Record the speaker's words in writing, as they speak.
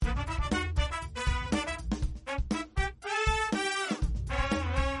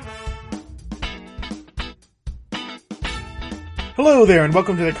Hello there, and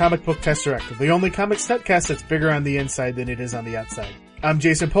welcome to the Comic Book Tesseract, the only comics netcast that's bigger on the inside than it is on the outside. I'm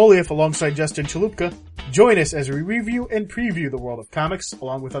Jason Polieff alongside Justin Chalupka. Join us as we review and preview the world of comics,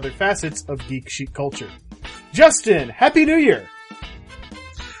 along with other facets of geek chic culture. Justin, Happy New Year!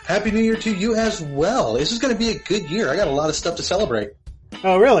 Happy New Year to you as well. This is going to be a good year. I got a lot of stuff to celebrate.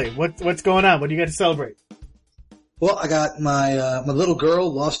 Oh, really? What's going on? What do you got to celebrate? Well, I got my little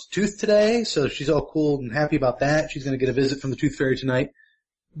girl lost a tooth today, so she's all cool and happy about that. She's going to get a visit from the Tooth Fairy tonight.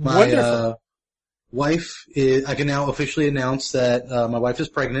 My wife I can now officially announce that my wife is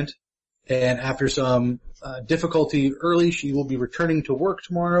pregnant, and after some difficulty early, she will be returning to work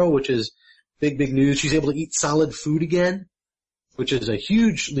tomorrow, which is big news. She's able to eat solid food again, which is a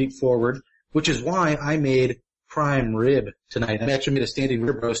huge leap forward, which is why I made prime rib tonight. I actually made a standing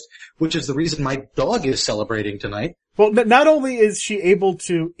rib roast, which is the reason my dog is celebrating tonight. Well, not only is she able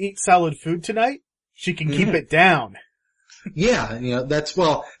to eat solid food tonight, she can keep it down. Yeah, that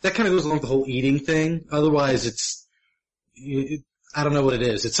kind of goes along with the whole eating thing. Otherwise, I don't know what it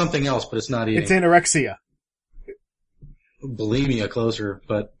is. It's something else, but it's not eating. It's anorexia. Bulimia closer,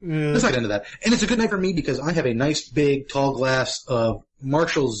 but let's not get into that. And it's a good night for me because I have a nice big tall glass of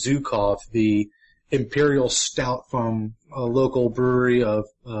Marshall Zukov, the Imperial Stout from a local brewery of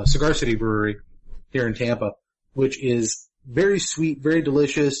Cigar City Brewery here in Tampa, which is very sweet, very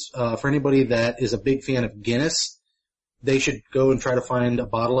delicious. For anybody that is a big fan of Guinness, they should go and try to find a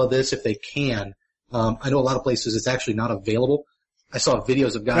bottle of this if they can. I know a lot of places it's actually not available. I saw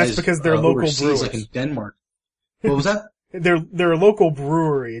videos of guys That's because they're local overseas, brewers. like in Denmark. What was that? They're a local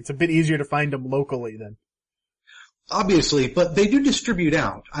brewery. It's a bit easier to find them locally then. Obviously, but they do distribute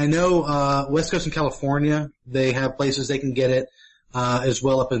out. I know, West Coast and California, they have places they can get it, as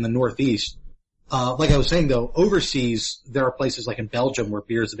well up in the Northeast. Like I was saying though, overseas, there are places like in Belgium where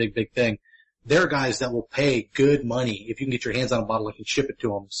beer is a big thing. There are guys that will pay good money if you can get your hands on a bottle and can ship it to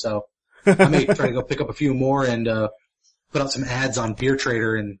them. So I may try to go pick up a few more and, put out some ads on Beer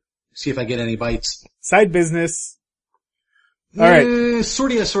Trader and see if I get any bites. Side business. All right.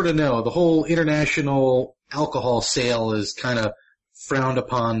 Sort of no. The whole international alcohol sale is kind of frowned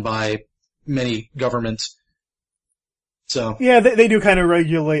upon by many governments. So. Yeah, they do kind of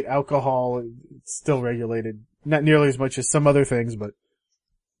regulate alcohol. It's still regulated. Not nearly as much as some other things, but.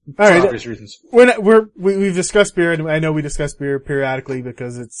 Alright. Obvious reasons. We've discussed beer, and I know we discuss beer periodically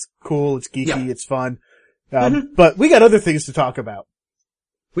because it's cool, it's geeky, it's fun. But we got other things to talk about.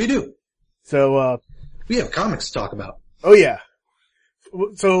 We do. So, we have comics to talk about. Oh yeah.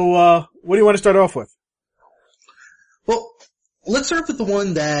 So, what do you want to start off with? Well, let's start with the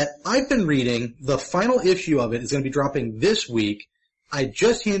one that I've been reading. The final issue of it is going to be dropping this week. I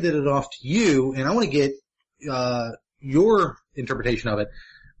just handed it off to you, and I want to get your interpretation of it.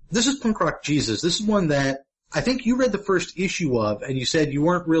 This is Punk Rock Jesus. This is one that I think you read the first issue of, and you said you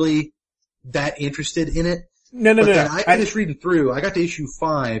weren't really that interested in it. No. I finished reading through. I got to issue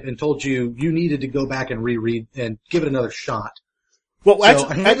 5 and told you needed to go back and reread and give it another shot. Well, so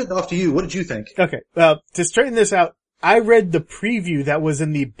actually, I handed it off to you. What did you think? Okay. To straighten this out, I read the preview that was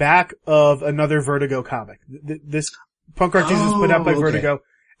in the back of another Vertigo comic. This Punk Rock Jesus was put out by Vertigo,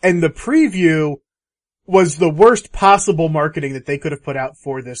 and the preview was the worst possible marketing that they could have put out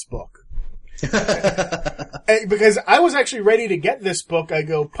for this book. Because I was actually ready to get this book. I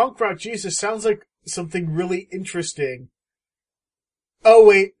go, Punk Rock Jesus sounds like something really interesting. Oh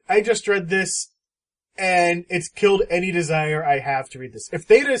wait, I just read this and it's killed any desire I have to read this. If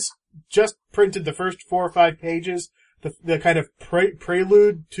they just printed the first 4 or 5 pages, the kind of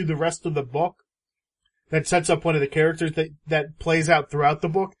prelude to the rest of the book that sets up one of the characters that plays out throughout the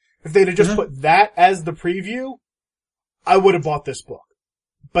book, if they'd have just put that as the preview, I would have bought this book.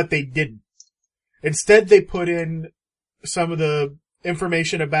 But they didn't. Instead, they put in some of the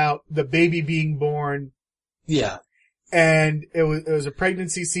information about the baby being born. Yeah. And it was a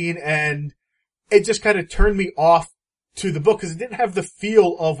pregnancy scene, and it just kind of turned me off to the book because it didn't have the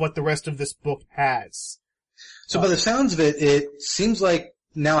feel of what the rest of this book has. So by the sounds of it, it seems like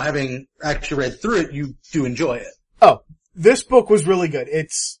now having actually read through it, you do enjoy it. Oh, this book was really good.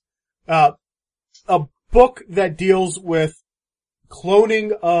 It's a book that deals with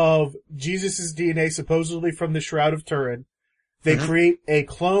cloning of Jesus' DNA supposedly from the Shroud of Turin. They create a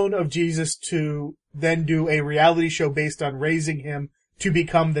clone of Jesus to then do a reality show based on raising him to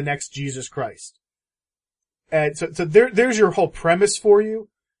become the next Jesus Christ. And so there's your whole premise for you.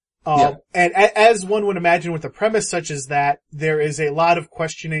 And as one would imagine with a premise such as that, there is a lot of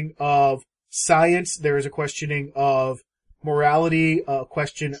questioning of science. There is a questioning of morality, a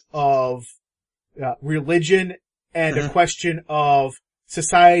question of religion, and a question of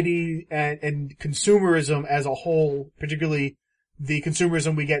society and consumerism as a whole, particularly the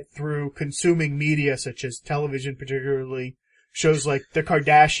consumerism we get through consuming media such as television, particularly shows like The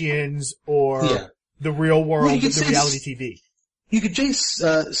Kardashians or The Real World, the reality TV. You could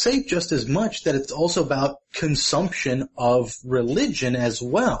say just as much that it's also about consumption of religion as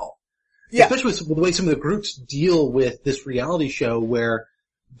well. Yeah. Especially with the way some of the groups deal with this reality show where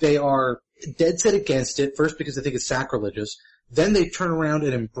they are dead set against it, first because they think it's sacrilegious, then they turn around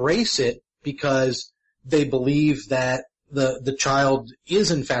and embrace it because they believe that the child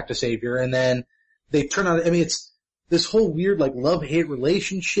is in fact a savior, and then they turn on, it's this whole weird like love-hate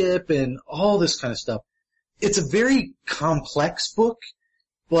relationship and all this kind of stuff. It's a very complex book,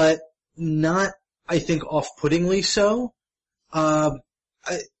 but not, I think, off-puttingly so. I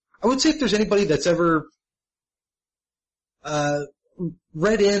would say if there's anybody that's ever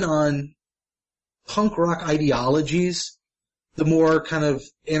read in on punk rock ideologies, the more kind of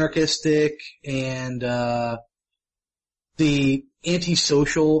anarchistic and the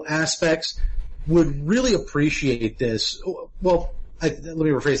antisocial aspects, would really appreciate this. Well, let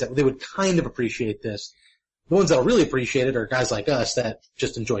me rephrase that. They would kind of appreciate this. The ones that'll really appreciate it are guys like us that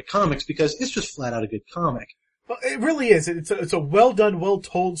just enjoy comics because it's just flat out a good comic. Well, it really is. It's a well done, well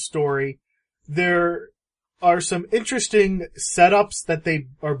told story. There are some interesting setups that they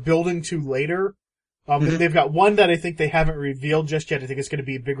are building to later. They've got one that I think they haven't revealed just yet. I think it's going to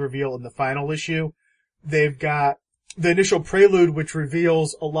be a big reveal in the final issue. They've got the initial prelude, which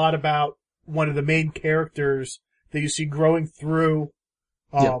reveals a lot about one of the main characters that you see growing through.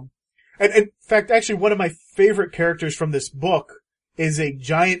 And in fact, actually, one of my favorite characters from this book is a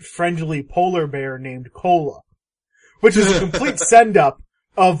giant friendly polar bear named Cola, which is a complete send-up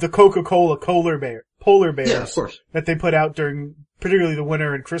of the Coca-Cola polar bears that they put out during particularly the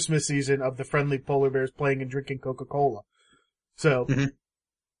winter and Christmas season of the friendly polar bears playing and drinking Coca-Cola. So,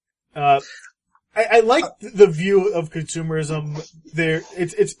 I like the view of consumerism there.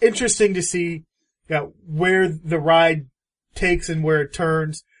 It's interesting to see, where the ride takes and where it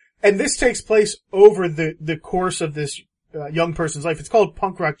turns. And this takes place over the course of this young person's life. It's called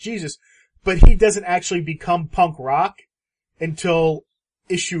Punk Rock Jesus, but he doesn't actually become punk rock until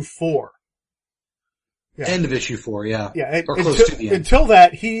issue 4. Yeah. End of issue 4, yeah. Yeah. Or close to the end. Until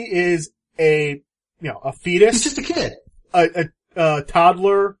that, he is a fetus. He's just a kid. A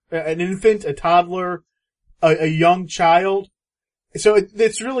toddler, an infant, a toddler, a young child. So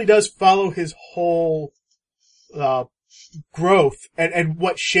this really does follow his whole, growth and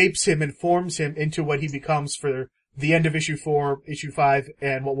what shapes him and forms him into what he becomes for the end of issue 4, issue 5,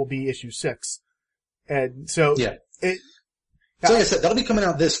 and what will be issue 6. And so, so like I said, that'll be coming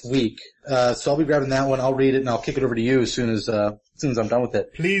out this week. So I'll be grabbing that one. I'll read it and I'll kick it over to you as soon as I'm done with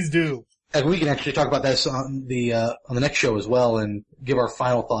it. Please do. And we can actually talk about this on the next show as well and give our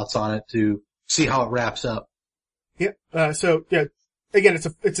final thoughts on it to see how it wraps up. Yeah. Again, it's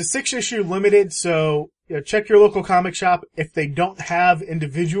a 6-issue limited, so check your local comic shop. If they don't have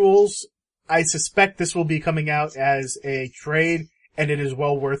individuals, I suspect this will be coming out as a trade, and it is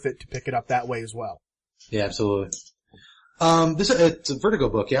well worth it to pick it up that way as well. Yeah, absolutely. It's a Vertigo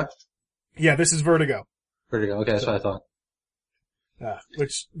book, yeah? Yeah, this is Vertigo. Vertigo, okay, that's what I thought.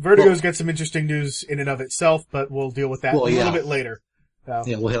 Which Vertigo's got some interesting news in and of itself, but we'll deal with that a little bit later.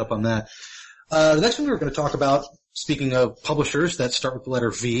 Yeah, we'll hit up on that. The next one we were going to talk about, speaking of publishers that start with the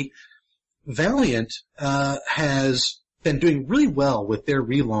letter V, Valiant has been doing really well with their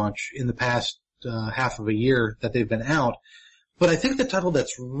relaunch in the past half of a year that they've been out. But I think the title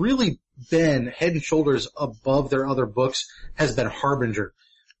that's really been head and shoulders above their other books has been Harbinger.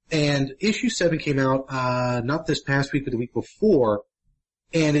 And issue 7 came out not this past week, but the week before.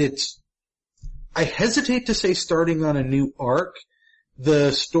 And I hesitate to say starting on a new arc.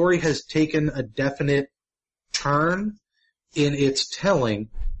 The story has taken a definite turn in its telling,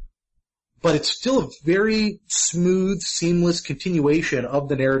 but it's still a very smooth, seamless continuation of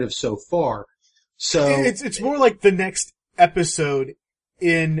the narrative so far. So it's more like the next episode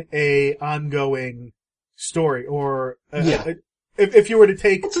in a ongoing story, or if you were to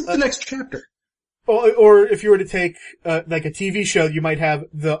take the next chapter, or if you were to take like a TV show, you might have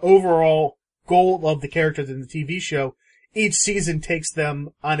the overall goal of the characters in the TV show. Each season takes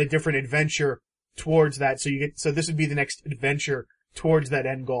them on a different adventure towards that. So this would be the next adventure towards that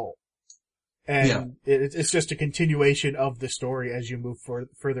end goal. And it's just a continuation of the story as you move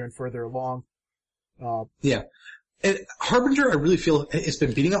further and further along. And Harbinger, I really feel it's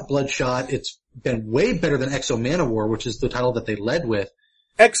been beating out Bloodshot. It's been way better than Exo Manowar, which is the title that they led with.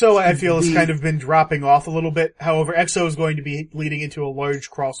 Exo, I feel, has kind of been dropping off a little bit. However, Exo is going to be leading into a large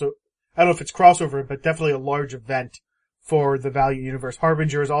crossover. I don't know if it's crossover, but definitely a large event for the Valiant universe.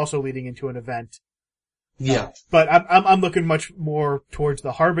 Harbinger is also leading into an event. Yeah. But I'm looking much more towards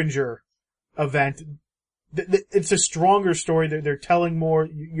the Harbinger event. It's a stronger story. They're telling more,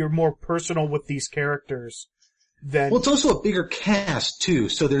 you're more personal with these characters than... Well, it's also a bigger cast too,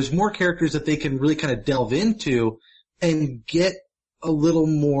 so there's more characters that they can really kind of delve into and get a little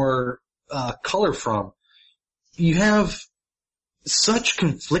more, color from. You have such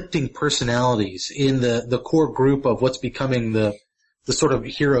conflicting personalities in the core group of what's becoming the sort of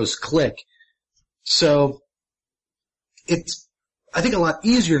heroes clique. So, it's, I think, a lot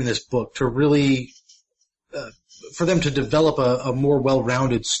easier in this book to really, for them to develop a more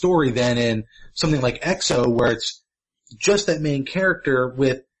well-rounded story than in something like Exo, where it's just that main character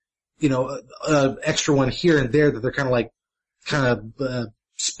with, an extra one here and there that they're kind of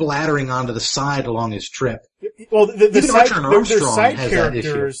splattering onto the side along his trip. Well, there's Armstrong side has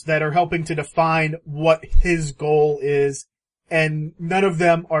characters that are helping to define what his goal is, and none of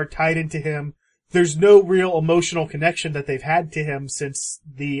them are tied into him. There's no real emotional connection that they've had to him since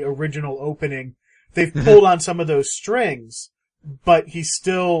the original opening. They've pulled on some of those strings, but he's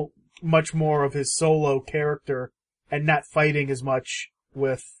still much more of his solo character and not fighting as much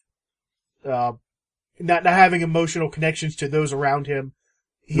with, not having emotional connections to those around him.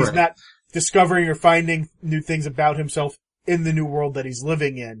 He's not discovering or finding new things about himself in the new world that he's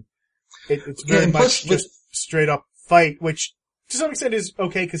living in. It's very much just straight up fight, which to some extent is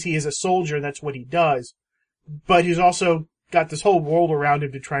okay because he is a soldier and that's what he does. But he's also got this whole world around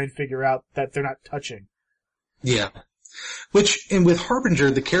him to try and figure out that they're not touching. Yeah. And with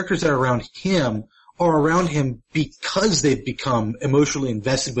Harbinger, the characters that are around him because they've become emotionally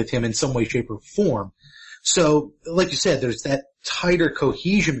invested with him in some way, shape, or form. So, like you said, there's that tighter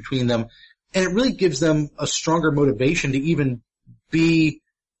cohesion between them, and it really gives them a stronger motivation to even be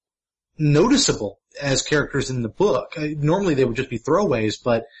noticeable as characters in the book. Normally they would just be throwaways,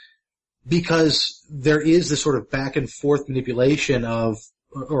 but because there is this sort of back and forth manipulation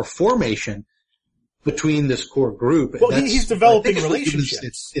or formation between this core group. Well, he's developing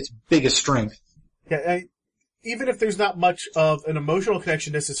relationships. Its biggest strength. Yeah, even if there's not much of an emotional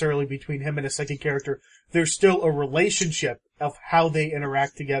connection necessarily between him and a second character, there's still a relationship of how they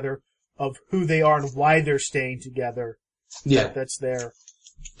interact together, of who they are and why they're staying together. Yeah. That's there.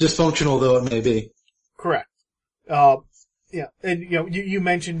 Dysfunctional though it may be. Correct. Yeah, and you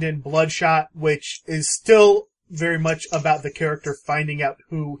mentioned in Bloodshot, which is still very much about the character finding out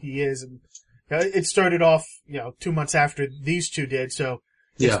who he is, and it started off 2 months after these two did, so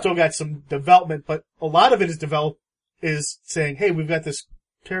it's still got some development, but a lot of it is saying, hey, we've got this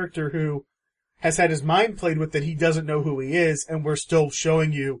character who has had his mind played with that he doesn't know who he is, and we're still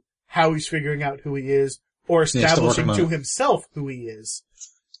showing you how he's figuring out who he is, or establishing to himself who he is.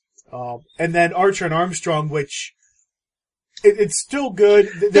 And then Archer and Armstrong, which it's still good.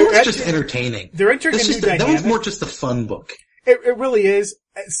 It's just entertaining. They're entering a new dynamic. That was more just a fun book. It really is.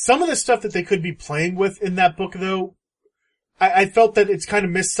 Some of the stuff that they could be playing with in that book, though, I felt that it's kind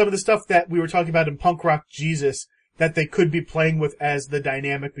of missed some of the stuff that we were talking about in Punk Rock Jesus that they could be playing with as the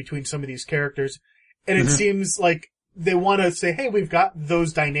dynamic between some of these characters. And it seems like they want to say, hey, we've got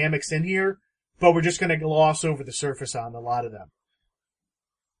those dynamics in here, but we're just going to gloss over the surface on a lot of them.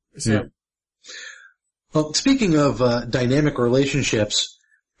 So. Yeah. Well, speaking of dynamic relationships,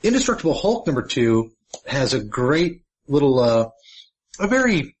 Indestructible Hulk #2 has a great little, a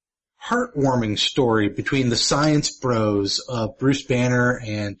very heartwarming story between the science bros of Bruce Banner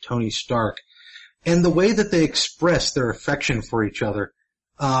and Tony Stark, and the way that they express their affection for each other.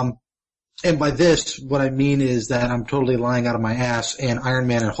 And by this, what I mean is that I'm totally lying out of my ass, and Iron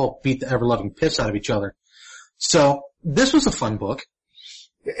Man and Hulk beat the ever-loving piss out of each other. So, this was a fun book.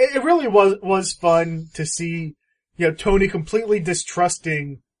 It really was fun to see, Tony completely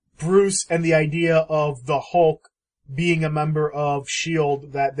distrusting Bruce and the idea of the Hulk being a member of S.H.I.E.L.D.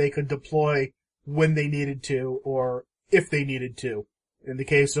 that they could deploy when they needed to, or if they needed to, in the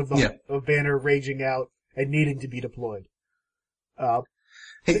case of of Banner raging out and needing to be deployed.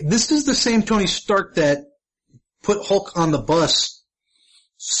 Hey, this is the same Tony Stark that put Hulk on the bus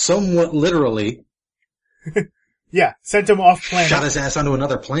somewhat literally. Yeah, sent him off planet. Shot his ass onto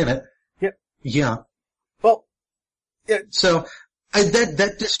another planet. Yep. Yeah. Well, yeah. So,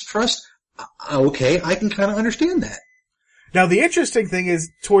 that distrust, okay, I can kind of understand that. Now the interesting thing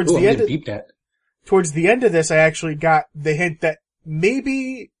is, towards the end of this, I actually got the hint that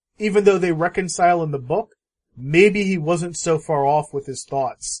maybe, even though they reconcile in the book, maybe he wasn't so far off with his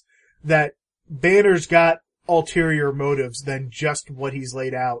thoughts. That Banner's got ulterior motives than just what he's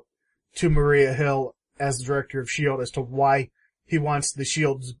laid out to Maria Hill as the director of S.H.I.E.L.D. as to why he wants the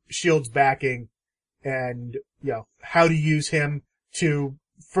S.H.I.E.L.D.'s backing and, how to use him to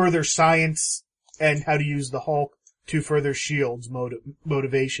further science and how to use the Hulk to further Shield's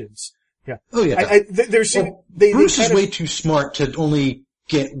motivations. Yeah. Oh yeah. Bruce is way too smart to only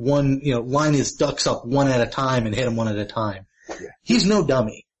get one, line his ducks up one at a time and hit them one at a time. Yeah. He's no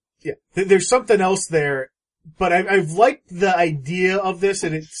dummy. Yeah. There's something else there, but I've liked the idea of this,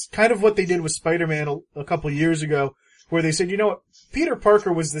 and it's kind of what they did with Spider-Man a couple of years ago, where they said, you know what, Peter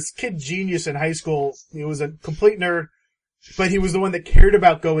Parker was this kid genius in high school. He was a complete nerd, but he was the one that cared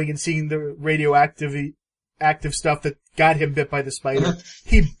about going and seeing the radioactive stuff that got him bit by the spider.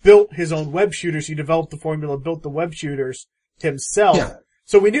 He built his own web shooters. He developed the formula, built the web shooters himself. Yeah.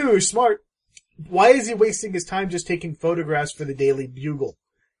 So we knew he was smart. Why is he wasting his time just taking photographs for the Daily Bugle?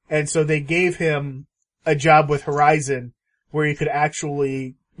 And so they gave him a job with Horizon where he could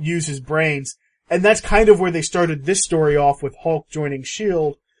actually use his brains. And that's kind of where they started this story off, with Hulk joining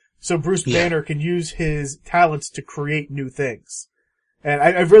S.H.I.E.L.D. so Bruce Banner can use his talents to create new things. And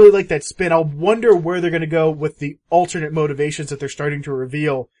I really like that spin. I wonder where they're going to go with the alternate motivations that they're starting to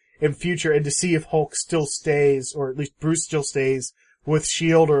reveal in future, and to see if Hulk still stays, or at least Bruce still stays with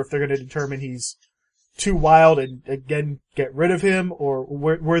S.H.I.E.L.D., or if they're going to determine he's too wild and again get rid of him, or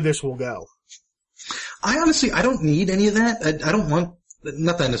where this will go. I don't need any of that. I don't want,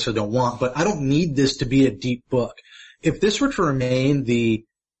 not that I necessarily don't want, but I don't need this to be a deep book. If this were to remain the,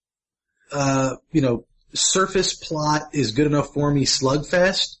 surface plot is good enough for me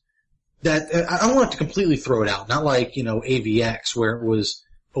slugfest, that I don't want it to completely throw it out. Not like, AVX, where it was,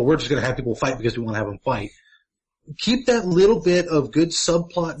 we're just going to have people fight because we want to have them fight. Keep that little bit of good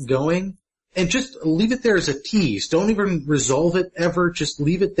subplot going, and just leave it there as a tease. Don't even resolve it ever. Just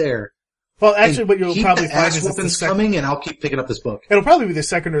leave it there. Well, actually, what you'll probably find is it's coming, and I'll keep picking up this book. It'll probably be the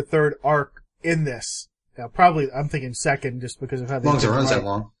second or third arc in this. Yeah, probably, I'm thinking second, just because of how as long as it runs that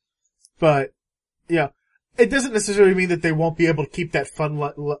long. But, yeah. It doesn't necessarily mean that they won't be able to keep that fun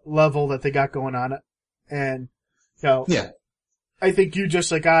level that they got going on. And, yeah. I think you,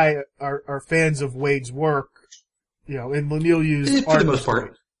 just like I, are fans of Wade's work, and Lemieux's art. For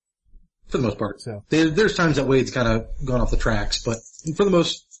the most part. So. There's times that Wade's kind of gone off the tracks, but for the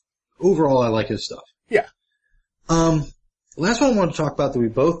most, overall I like his stuff. Yeah. Last one I wanted to talk about that we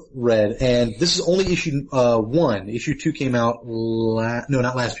both read, and this is only issue 1. Issue 2 came out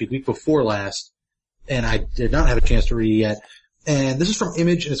not last week before last. And I did not have a chance to read it yet. And this is from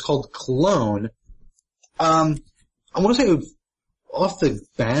Image, and it's called Clone. I want to say off the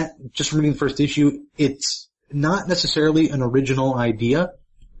bat, just from reading the first issue, it's not necessarily an original idea. At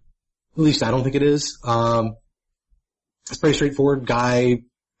least I don't think it is. It's pretty straightforward. Guy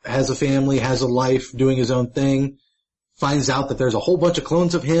has a family, has a life, doing his own thing, finds out that there's a whole bunch of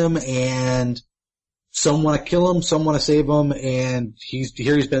clones of him, and some want to kill him, some want to save him, and he's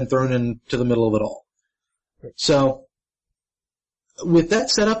been thrown into the middle of it all. So, with that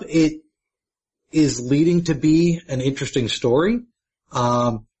setup, it is leading to be an interesting story.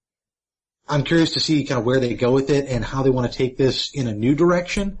 I'm curious to see kind of where they go with it and how they want to take this in a new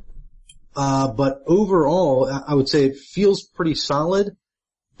direction. But overall, I would say it feels pretty solid,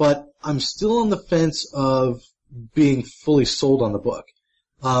 but I'm still on the fence of being fully sold on the book.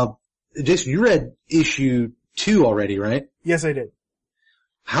 Jason, you read issue 2 already, right? Yes, I did.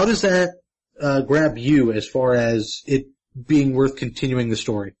 How does that grab you as far as it being worth continuing the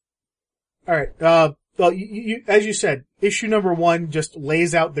story? All right. Well, you, as you said, issue number 1 just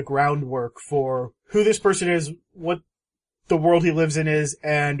lays out the groundwork for who this person is, what the world he lives in is,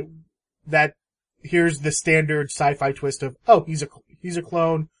 and that here's the standard sci-fi twist of, he's a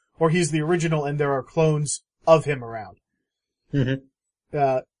clone, or he's the original, and there are clones of him around.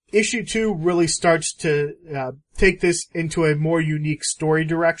 Mm-hmm. Issue 2 really starts to take this into a more unique story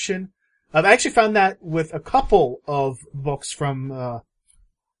direction. I've actually found that with a couple of books from,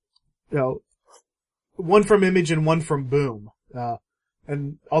 one from Image and one from Boom.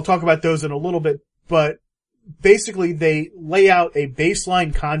 And I'll talk about those in a little bit, but basically they lay out a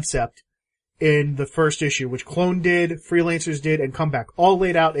baseline concept in the first issue, which Clone did, Freelancers did, and Comeback all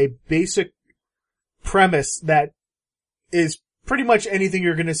laid out a basic premise that is pretty much anything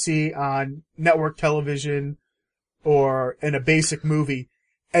you're going to see on network television or in a basic movie.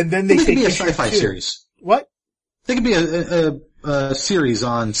 And then they take a sci-fi series. What? They could be a series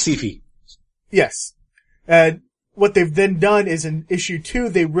on sci-fi. Yes. And what they've then done is in issue 2,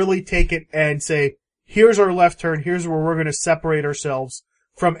 they really take it and say, here's our left turn, here's where we're going to separate ourselves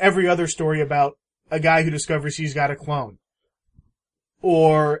from every other story about a guy who discovers he's got a clone.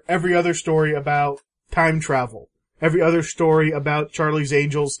 Or every other story about time travel. Every other story about Charlie's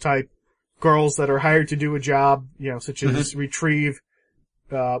Angels type girls that are hired to do a job, such as retrieve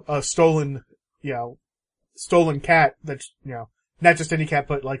a stolen cat that's, not just any cat,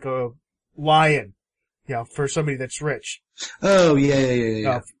 but like a lion, for somebody that's rich. Oh,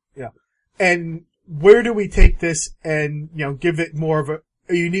 yeah. Yeah. And where do we take this and, give it more of a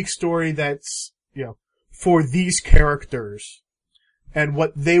unique story that's, for these characters and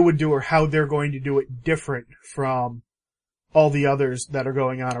what they would do or how they're going to do it different from all the others that are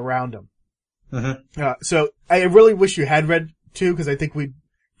going on around them. Mm-hmm. So I really wish you had read 2 because I think we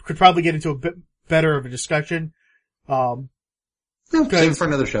could probably get into a bit better of a discussion. Save it for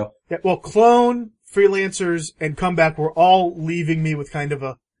another show. Yeah, well, Clone, Freelancers, and Comeback were all leaving me with kind of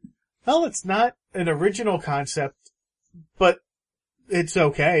it's not an original concept, but it's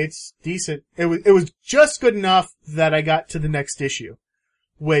okay. It's decent. It was just good enough that I got to the next issue,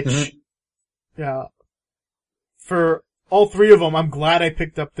 which, for all 3 of them, I'm glad I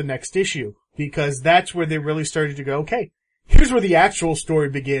picked up the next issue because that's where they really started to go, okay, here's where the actual story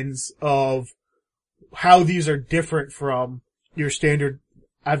begins of how these are different from your standard,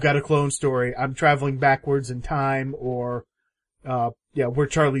 I've got a clone story, I'm traveling backwards in time, or, we're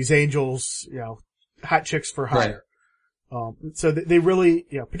Charlie's Angels, hot chicks for hire. Right. So they really,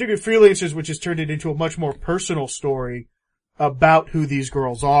 particularly Freelancers, which has turned it into a much more personal story about who these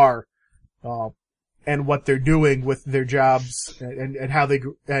girls are, and what they're doing with their jobs and how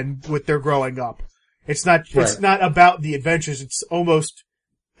and with their growing up. It's not about the adventures. It's almost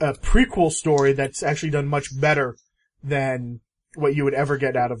a prequel story that's actually done much better than what you would ever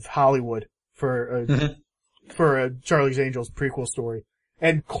get out of Hollywood for a Charlie's Angels prequel story.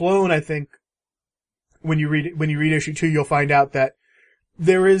 And Clone, I think, when you read issue 2, you'll find out that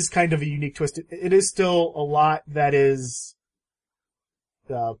there is kind of a unique twist. It is still a lot that is,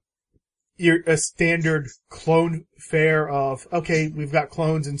 a standard clone fare of, okay, we've got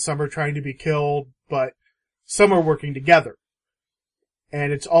clones and some are trying to be killed, but some are working together.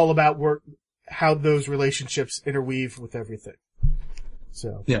 And it's all about how those relationships interweave with everything.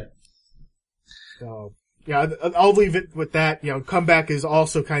 So. Yeah. I'll leave it with that. Comeback is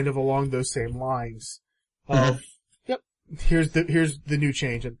also kind of along those same lines of, here's the new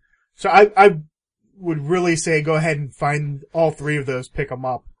change. And so I would really say go ahead and find all 3 of those, pick them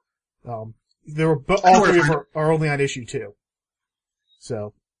up. All 3 of them are only on issue 2.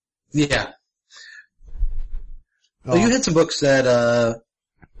 So. Yeah. Well, you had some books that,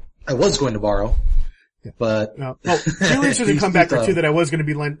 I was going to borrow, but. Freelancers and Comeback are 2 that I was going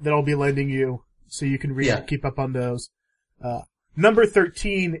to that I'll be lending you so you can read and keep up on those. Number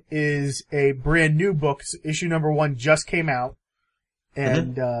 13 is a brand new book. Issue number 1 just came out.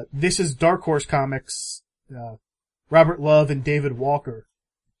 And, this is Dark Horse Comics, Robert Love and David Walker.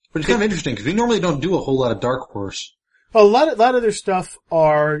 But it's kind of interesting because we normally don't do a whole lot of Dark Horse. Well, a lot of their stuff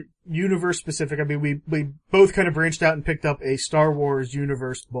are universe specific. I mean, we both kind of branched out and picked up a Star Wars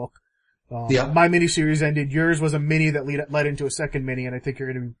universe book. My miniseries ended. Yours was a mini that led into a second mini, and I think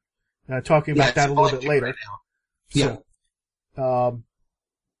you're going to be talking about that a little bit later. Right now.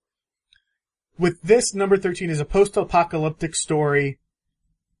 With this, number 13 is a post-apocalyptic story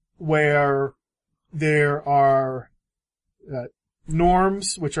where there are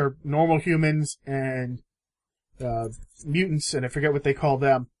norms, which are normal humans, and mutants, and I forget what they call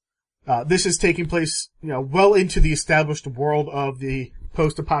them. This is taking place, well into the established world of the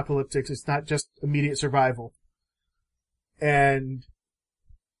post-apocalyptic. It's not just immediate survival. And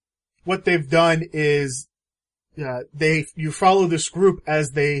what they've done is, you follow this group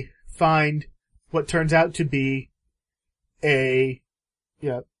as they find what turns out to be a,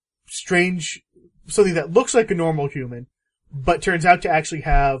 strange, something that looks like a normal human, but turns out to actually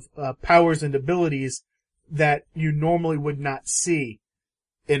have, powers and abilities that you normally would not see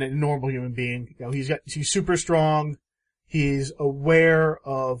in a normal human being. He's super strong. He's aware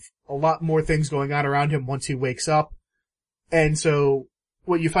of a lot more things going on around him once he wakes up. And so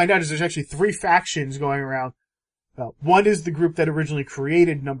what you find out is there's actually 3 factions going around. One is the group that originally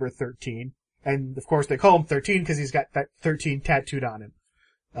created number 13. And of course they call him 13 because he's got that 13 tattooed on him.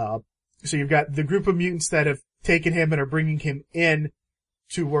 So you've got the group of mutants that have taken him and are bringing him in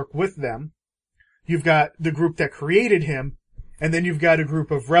to work with them. You've got the group that created him, and then you've got a group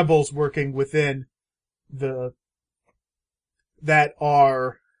of rebels working within that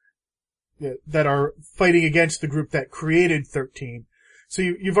are fighting against the group that created 13. So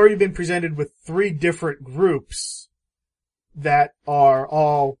you've already been presented with 3 different groups that are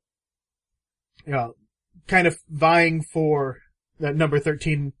all, kind of vying for that number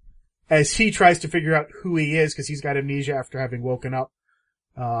 13 as he tries to figure out who he is because he's got amnesia after having woken up.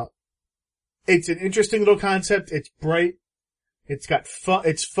 It's an interesting little concept. It's bright. It's got fun.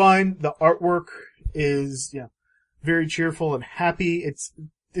 It's fun. The artwork is, very cheerful and happy.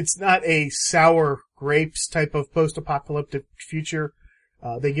 It's not a sour grapes type of post-apocalyptic future.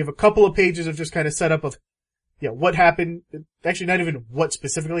 They give a couple of pages of just kind of setup of, what happened. Actually, not even what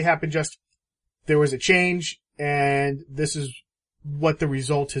specifically happened, just there was a change, and this is what the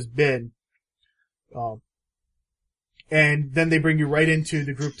result has been. And then they bring you right into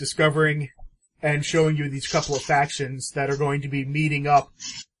the group discovering and showing you these couple of factions that are going to be meeting up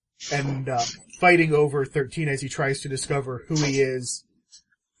and fighting over 13 as he tries to discover who he is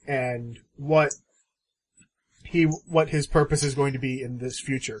and what his purpose is going to be in this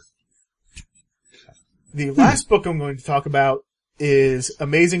future. The last book I'm going to talk about is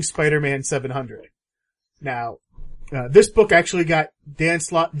Amazing Spider-Man 700. Now, this book actually got Dan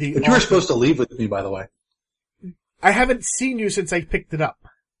Slott, But you were supposed to leave with me, by the way. I haven't seen you since I picked it up.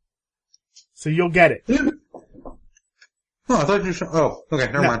 So you'll get it. Oh, I thought you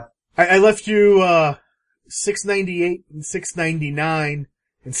okay, never mind. I left you, 698 and 699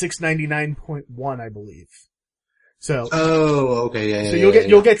 and 699.1, I believe. So. Oh, okay, yeah. So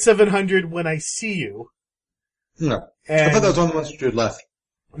you'll get 700 when I see you. No. I thought that was one of the ones you had left.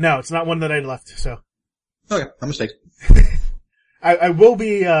 No, it's not one that I left, so. Okay, my mistake. I will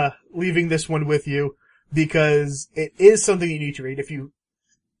be, leaving this one with you because it is something you need to read. If you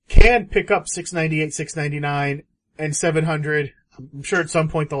can pick up 698, 699, and 700, I'm sure at some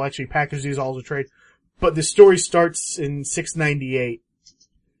point they'll actually package these all as a trade. But the story starts in 698.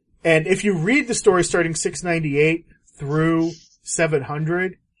 And if you read the story starting 698 through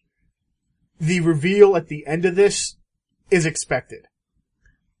 700, the reveal at the end of this is expected.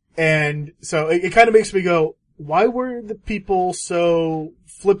 And so it kind of makes me go, why were the people so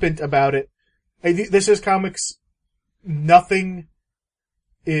flippant about it? This is comics. Nothing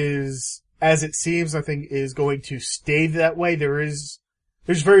is as it seems. Nothing is going to stay that way. There's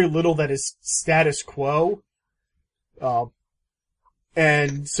very little that is status quo.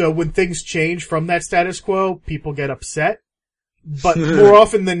 And so when things change from that status quo, people get upset. But more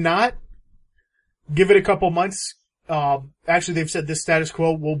often than not, give it a couple months. Actually they've said this status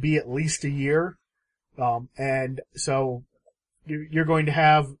quo will be at least a year. And so you're going to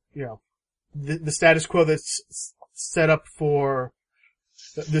have, the status quo that's set up for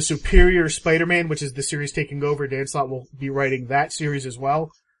the Superior Spider-Man, which is the series taking over. Dan Slott will be writing that series as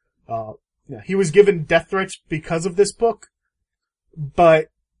well. He was given death threats because of this book, but,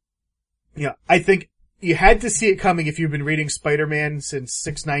 I think you had to see it coming if you've been reading Spider-Man since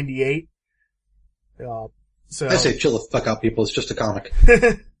 698. So I say chill the fuck out, people. It's just a comic.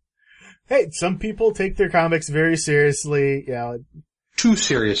 Hey, some people take their comics very seriously. Too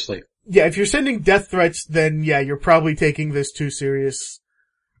seriously. Yeah, if you're sending death threats, then you're probably taking this too serious.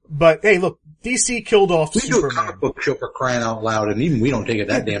 But hey, look, DC killed off Superman. We do a comic book show for crying out loud, and even we don't take it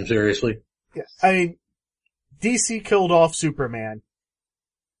that damn seriously. Yeah, I mean, DC killed off Superman.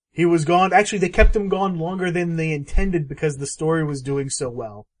 He was gone. Actually, they kept him gone longer than they intended because the story was doing so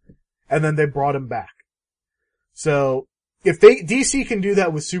well. And then they brought him back. So, if DC can do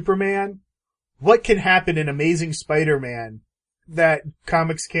that with Superman, what can happen in Amazing Spider-Man that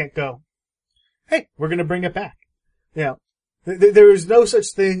comics can't go, hey, we're gonna bring it back? There is no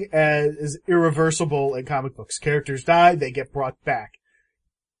such thing as irreversible in comic books. Characters die, they get brought back.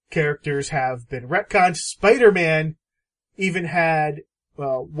 Characters have been retconned. Spider-Man even had,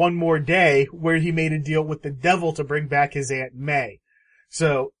 one more day where he made a deal with the devil to bring back his Aunt May.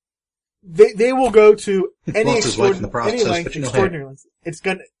 So, they will go to any extraordinary length. It's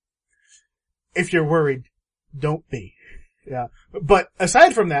gonna, if you're worried, don't be. Yeah. But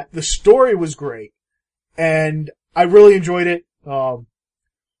aside from that, the story was great. And I really enjoyed it.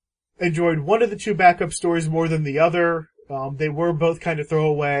 Enjoyed one of the two backup stories more than the other. They were both kind of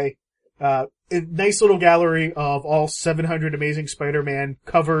throwaway. A nice little gallery of all 700 Amazing Spider-Man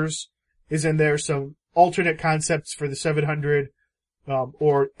covers is in there. Some alternate concepts for the 700.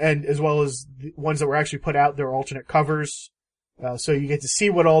 And as well as the ones that were actually put out, their alternate covers. So you get to see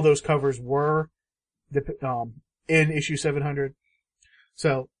what all those covers were, in issue 700.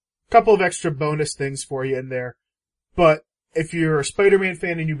 So, a couple of extra bonus things for you in there. But, if you're a Spider-Man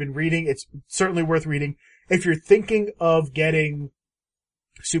fan and you've been reading, it's certainly worth reading. If you're thinking of getting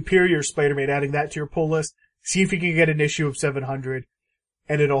Superior Spider-Man, adding that to your pull list, see if you can get an issue of 700,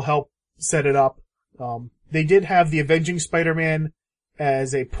 and it'll help set it up. They did have the Avenging Spider-Man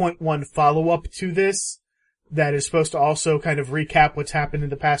as a 0.1 follow-up to this that is supposed to also kind of recap what's happened in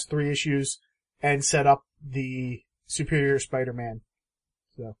the past 3 issues and set up the Superior Spider-Man.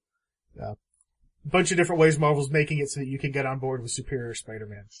 So, a bunch of different ways Marvel's making it so that you can get on board with Superior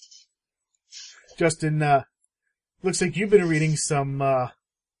Spider-Man. Justin, looks like you've been reading some,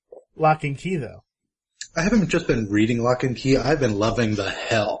 Lock and Key though. I haven't just been reading Lock and Key, I've been loving the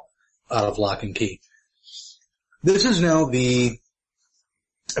hell out of Lock and Key. This is now the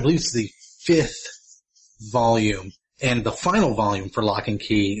I believe it's the 5th volume and the final volume for Lock and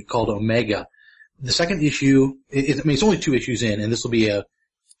Key called Omega. The second issue, it's only 2 issues in, and this will be a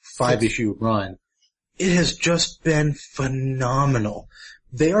 5-issue run. It has just been phenomenal.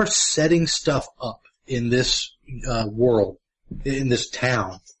 They are setting stuff up in this world, in this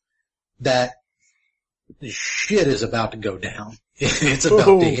town, that shit is about to go down. It's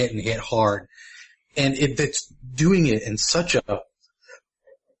about to hit and hit hard. And it's doing it in such a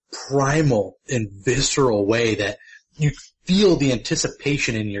primal and visceral way that you feel the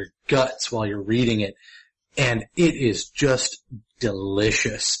anticipation in your guts while you're reading it. And it is just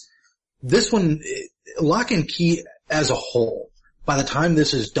delicious. This one, Lock and Key as a whole, by the time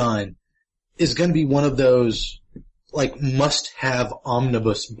this is done, is going to be one of those, like, must-have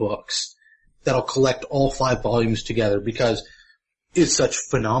omnibus books that'll collect all 5 volumes together because it's such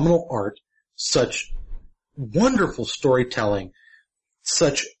phenomenal art, such wonderful storytelling,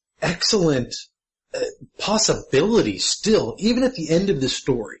 such excellent possibility still, even at the end of the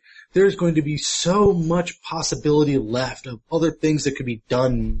story. There's going to be so much possibility left of other things that could be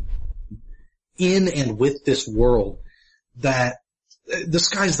done in and with this world that the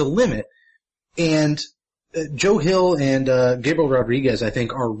sky's the limit. And Joe Hill and Gabriel Rodriguez, I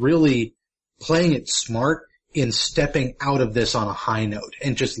think, are really playing it smart in stepping out of this on a high note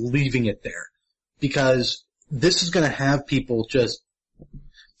and just leaving it there. Because this is going to have people just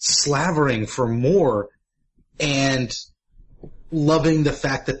slavering for more and loving the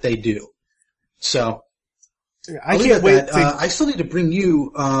fact that they do. So, I can't wait. I still need to bring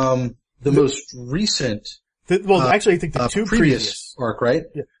you the most recent. Actually, I think the 2 previous arc, right?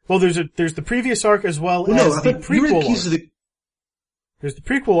 Yeah. Well, there's the previous arc as well as the prequel arc. There's the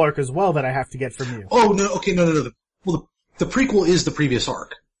prequel arc as well that I have to get from you. Oh no! Okay, no. The prequel is the previous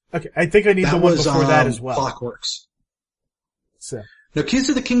arc. Okay, I think I need the one before that as well. Clockworks. So. Now, Keys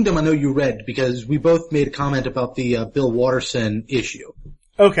to the Kingdom I know you read because we both made a comment about the Bill Watterson issue.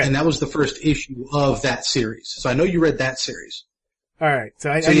 Okay. And that was the first issue of that series. So I know you read that series. Alright, so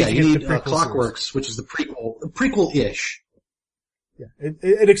I you need Clockworks, series. Which is the prequel-ish. Yeah,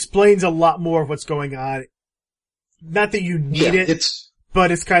 it explains a lot more of what's going on. Not that you need it,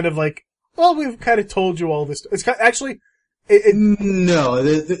 but it's kind of like, well, we've kind of told you all this. It's actually, no,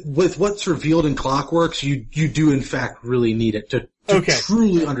 with what's revealed in Clockworks, you do in fact really need it to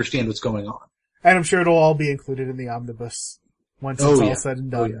truly understand what's going on. And I'm sure it'll all be included in the omnibus once it's all said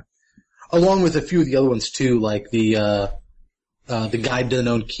and done. Oh, yeah. Along with a few of the other ones too, like the Guide to the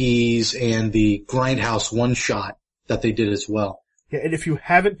Known Keys and the Grindhouse one-shot that they did as well. Yeah, and if you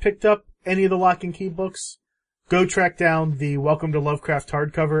haven't picked up any of the Lock and Key books, go track down the Welcome to Lovecraft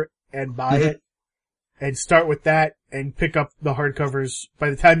hardcover and buy it. And start with that and pick up the hardcovers. By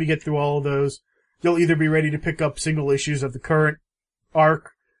the time you get through all of those, you'll either be ready to pick up single issues of the current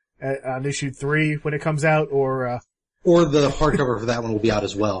arc on issue 3 when it comes out, or the hardcover for that one will be out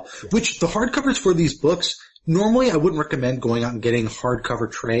as well. Which the hardcovers for these books, normally I wouldn't recommend going out and getting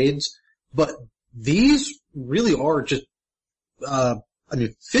hardcover trades, but these really are just,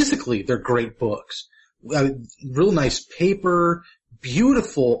 physically they're great books. Real nice paper,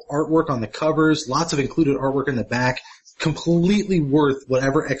 beautiful artwork on the covers, lots of included artwork in the back, completely worth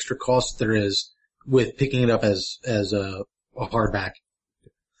whatever extra cost there is with picking it up as a hardback.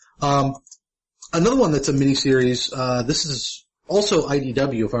 Another one that's a miniseries, this is also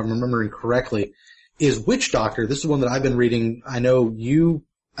IDW if I'm remembering correctly, is Witch Doctor. This is one that I've been reading. I know you,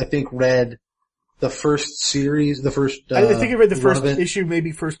 I think, read the first series, I think I read the first issue,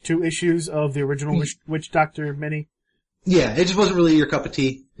 maybe first 2 issues of the original Witch Doctor mini. Yeah, it just wasn't really your cup of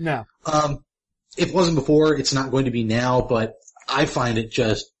tea. No. It wasn't before, it's not going to be now, but I find it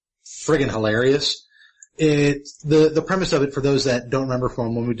just friggin' hilarious. The premise of it, for those that don't remember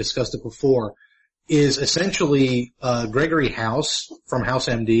from when we discussed it before, is essentially, Gregory House from House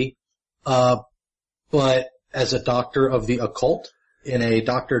MD, but as a doctor of the occult in a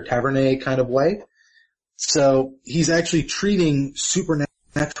Dr. Tavernet kind of way. So he's actually treating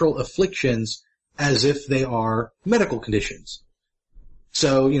supernatural afflictions as if they are medical conditions.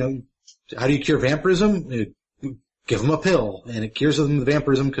 So, how do you cure vampirism? Give them a pill, and it cures them the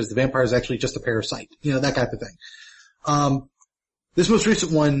vampirism because the vampire is actually just a parasite. That type of thing. This most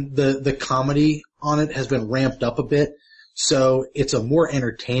recent one, the comedy on it has been ramped up a bit, so it's a more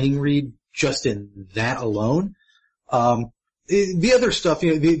entertaining read just in that alone. The other stuff,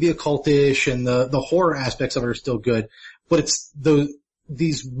 the occultish and the horror aspects of it are still good, but it's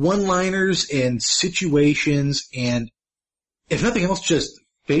these one-liners and situations and, if nothing else, just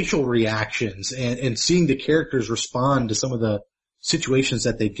facial reactions and seeing the characters respond to some of the situations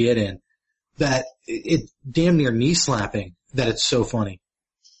that they get in, that it damn near knee-slapping that it's so funny.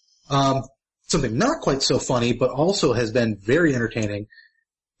 Something not quite so funny, but also has been very entertaining,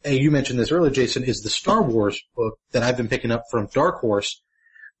 and you mentioned this earlier, Jason, is the Star Wars book that I've been picking up from Dark Horse.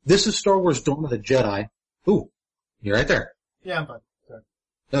 This is Star Wars Dawn of the Jedi. Ooh, you're right there. Yeah, I'm fine. Sorry.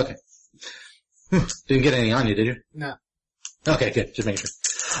 Okay. Didn't get any on you, did you? No. Okay, good. Just making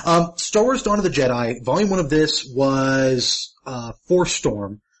sure. Star Wars Dawn of the Jedi, volume 1 of this was, Force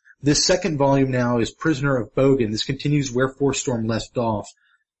Storm. This second volume now is Prisoner of Bogan. This continues where Force Storm left off.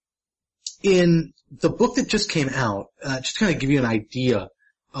 In the book that just came out, just to kind of give you an idea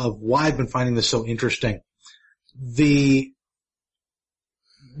of why I've been finding this so interesting,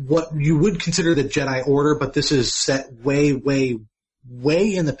 what you would consider the Jedi Order, but this is set way, way,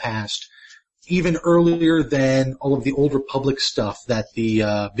 way in the past, even earlier than all of the Old Republic stuff that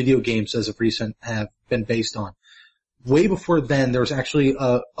the video games as of recent have been based on. Way before then, there was actually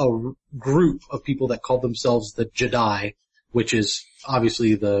a group of people that called themselves the Jedi, which is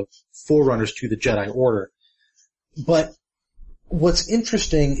obviously the forerunners to the Jedi Order. But what's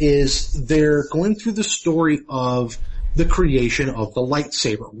interesting is they're going through the story of the creation of the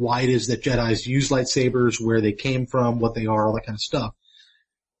lightsaber, why it is that Jedis use lightsabers, where they came from, what they are, all that kind of stuff.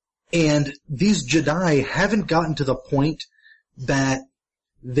 And these Jedi haven't gotten to the point that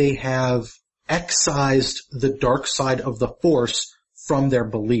they have excised the dark side of the Force from their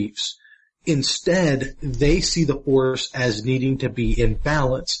beliefs. Instead, they see the Force as needing to be in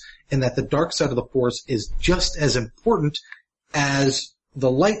balance, and that the dark side of the Force is just as important as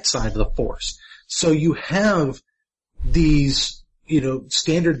the light side of the Force. So you have these,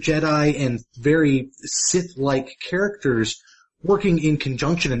 standard Jedi and very Sith-like characters working in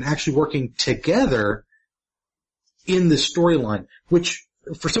conjunction and actually working together in this storyline, which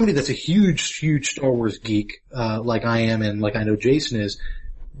for somebody that's a huge, huge Star Wars geek, like I am and like I know Jason is,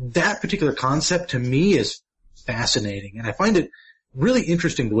 that particular concept to me is fascinating. And I find it really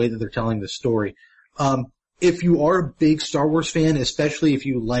interesting the way that they're telling the story. If you are a big Star Wars fan, especially if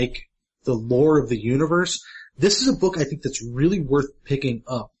you like the lore of the universe, this is a book I think that's really worth picking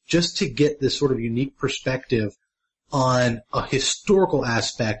up just to get this sort of unique perspective on a historical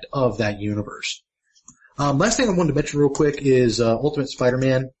aspect of that universe. Last thing I wanted to mention real quick is Ultimate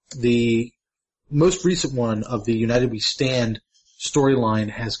Spider-Man. The most recent one of the United We Stand storyline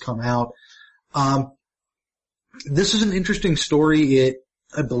has come out. This is an interesting story. It,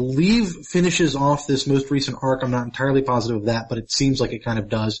 I believe, finishes off this most recent arc. I'm not entirely positive of that, but it seems like it kind of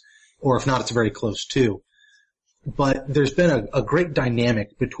does. Or if not, it's very close too. But there's been a great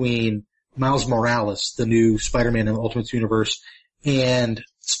dynamic between Miles Morales, the new Spider-Man in the Ultimate Universe, and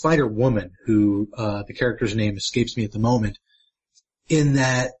Spider-Woman, who the character's name escapes me at the moment, in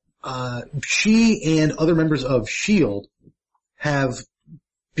that she and other members of S.H.I.E.L.D. have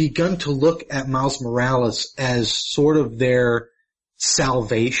begun to look at Miles Morales as sort of their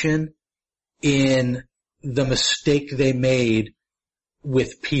salvation in the mistake they made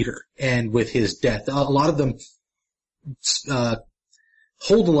with Peter and with his death. A lot of them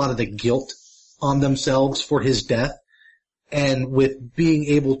hold a lot of the guilt on themselves for his death, and with being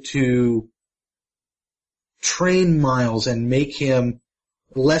able to train Miles and make him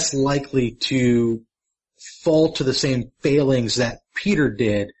less likely to fall to the same failings that Peter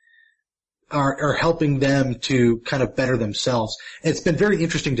did are helping them to kind of better themselves. And it's been very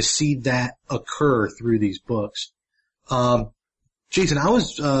interesting to see that occur through these books. Jason, I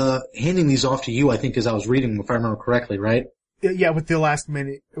was handing these off to you, I think, as I was reading them, if I remember correctly, right? Yeah, with the last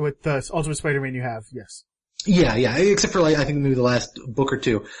minute, with the Ultimate Spider-Man you have, yes. Yeah, except for I think maybe the last book or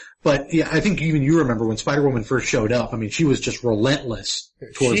two. But yeah, I think even you remember when Spider-Woman first showed up, I mean, she was just relentless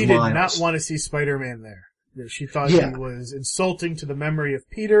towards Miles. She did not want to see Spider-Man there. She thought he was insulting to the memory of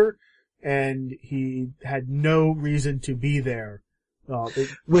Peter, and he had no reason to be there.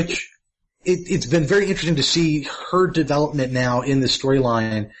 Which, it's been very interesting to see her development now in the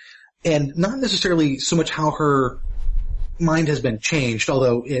storyline, and not necessarily so much how her mind has been changed,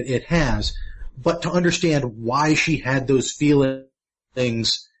 although it has, but to understand why she had those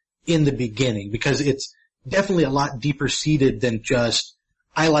feelings in the beginning, because it's definitely a lot deeper seated than just,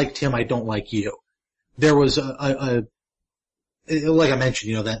 I liked him, I don't like you. There was like I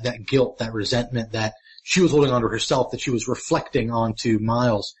mentioned, that guilt, that resentment that she was holding onto herself, that she was reflecting onto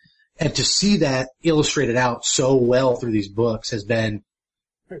Miles. And to see that illustrated out so well through these books has been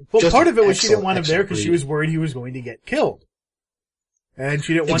part of it was she didn't want him there because she was worried he was going to get killed. And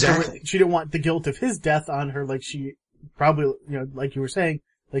she didn't want she didn't want the guilt of his death on her, like she probably, like you were saying,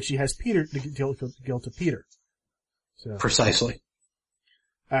 like she has Peter, the guilt of Peter. So. Precisely.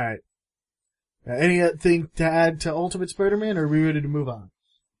 Alright. Anything to add to Ultimate Spider-Man, or are we ready to move on?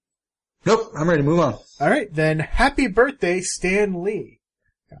 Nope, I'm ready to move on. Alright, then happy birthday, Stan Lee.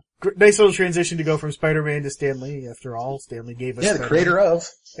 nice little transition to go from Spider-Man to Stan Lee. After all, Stan Lee gave us the creator of.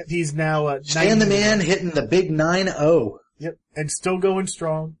 He's now Stan the Man hitting the big 9-0. Yep, and still going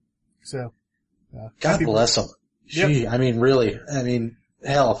strong. So, God bless him. Gee, yep. I mean, really. I mean,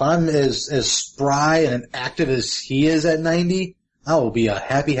 hell, if I'm as spry and active as he is at 90, I will be a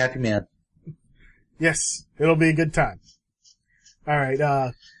happy, happy man. Yes, it'll be a good time. All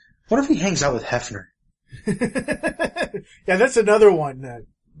right. What if he hangs out with Hefner? Yeah, that's another one.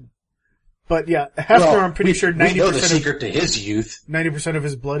 But yeah, Hefner, I'm pretty sure 90% we know the secret to his youth. 90% of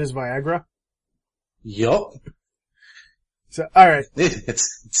his blood is Viagra. Yup. So, alright.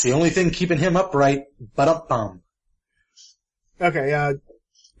 It's the only thing keeping him upright. Ba-dum-bum. Okay,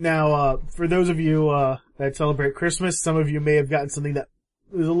 now, for those of you, that celebrate Christmas, some of you may have gotten something that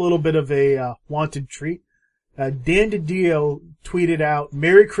was a little bit of a, wanted treat. Dan DiDio tweeted out,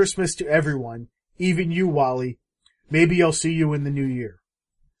 "Merry Christmas to everyone, even you, Wally. Maybe I'll see you in the new year."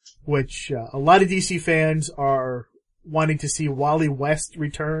 Which, a lot of DC fans are wanting to see Wally West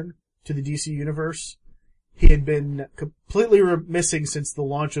return to the DC universe. He had been completely missing since the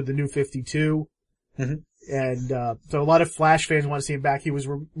launch of the New 52. Mm-hmm. And, so a lot of Flash fans want to see him back. He was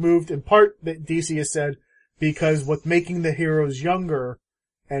removed in part, that DC has said, because with making the heroes younger,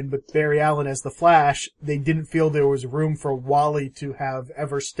 and with Barry Allen as the Flash, they didn't feel there was room for Wally to have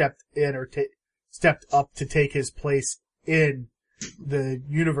ever stepped in or stepped up to take his place in the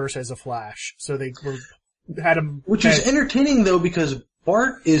universe as a Flash. So they had him... Which is entertaining, though, because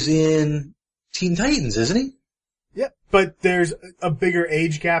Bart is in Teen Titans, isn't he? Yeah, but there's a bigger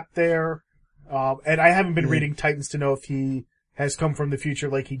age gap there. And I haven't been reading Titans to know if he has come from the future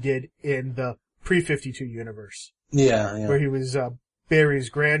like he did in the pre-52 universe. Yeah. Where he was Barry's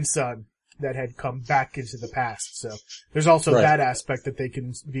grandson that had come back into the past. So there's also that aspect that they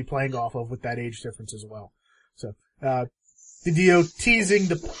can be playing off of with that age difference as well. So, DiDio teasing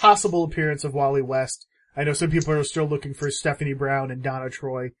the possible appearance of Wally West. I know some people are still looking for Stephanie Brown and Donna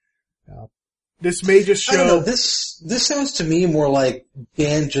Troy. This may just show... I don't know, this sounds to me more like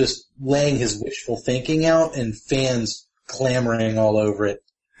Dan just laying his wishful thinking out and fans clamoring all over it.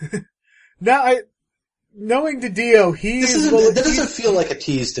 Now, knowing DiDio, that doesn't feel like a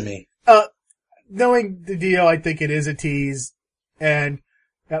tease to me. Knowing DiDio, I think it is a tease. And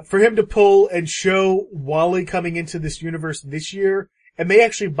for him to pull and show Wally coming into this universe this year, it may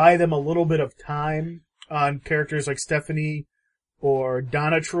actually buy them a little bit of time on characters like Stephanie or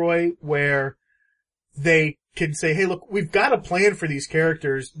Donna Troy, where they can say, hey, look, we've got a plan for these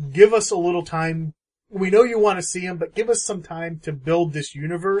characters. Give us a little time. We know you want to see them, but give us some time to build this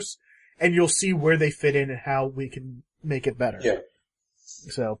universe, and you'll see where they fit in and how we can make it better. Yeah.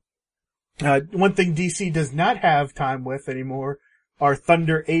 So, one thing DC does not have time with anymore are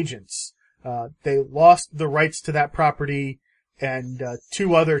Thunder Agents. They lost the rights to that property and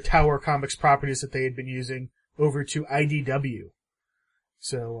two other Tower Comics properties that they had been using over to IDW.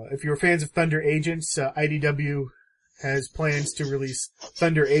 So, if you're fans of Thunder Agents, IDW has plans to release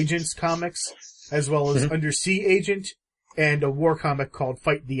Thunder Agents comics, as well as Undersea Agent, and a war comic called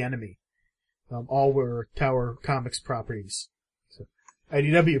Fight the Enemy. All were Tower Comics properties. So,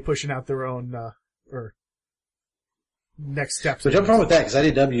 IDW pushing out their own, or next steps. So jump on with that, because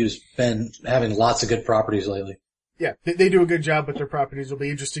IDW's been having lots of good properties lately. Yeah, they do a good job with their properties. It'll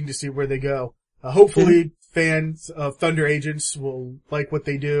be interesting to see where they go. Hopefully fans of Thunder Agents will like what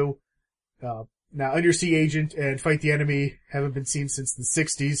they do. Now Undersea Agent and Fight the Enemy haven't been seen since the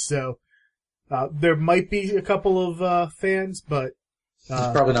 60s, so there might be a couple of fans, but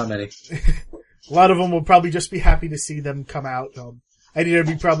probably not many. A lot of them will probably just be happy to see them come out.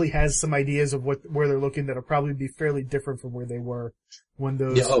 IDW probably has some ideas of where they're looking that'll probably be fairly different from where they were when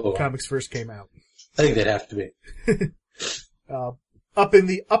those comics first came out. I think they'd have to be. Up in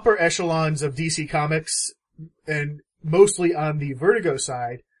the upper echelons of DC Comics, and mostly on the Vertigo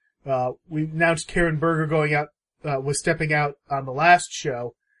side, we announced Karen Berger was stepping out on the last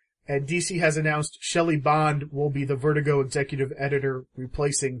show, and DC has announced Shelley Bond will be the Vertigo executive editor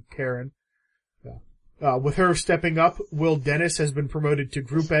replacing Karen. With her stepping up, Will Dennis has been promoted to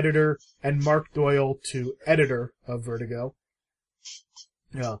group editor and Mark Doyle to editor of Vertigo.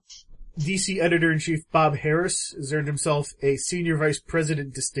 DC editor-in-chief Bob Harris has earned himself a senior vice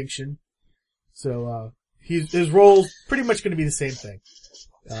president distinction. So, his role's pretty much going to be the same thing.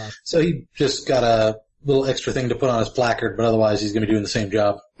 So he just got a little extra thing to put on his placard, but otherwise he's going to be doing the same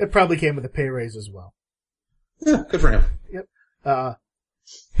job. It probably came with a pay raise as well. Yeah, good for him. Yep.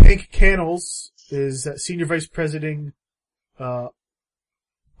 Hank Cannells is senior vice president of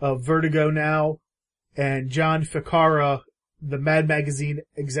Vertigo now, and John Ficarra, the Mad Magazine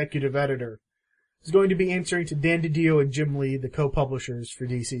executive editor. is going to be answering to Dan DiDio and Jim Lee, the co-publishers for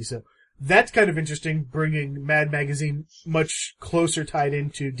DC. So that's kind of interesting, bringing Mad Magazine much closer tied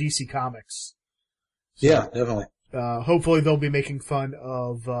into DC Comics. So, yeah, definitely. Hopefully they'll be making fun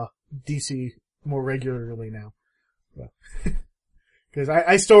of DC more regularly now. Because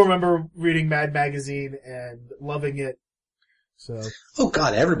I still remember reading Mad Magazine and loving it. So. Oh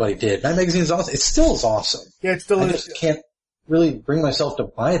God, everybody did. Mad Magazine is awesome. It still is awesome. Yeah, it still I is. just can't really bring myself to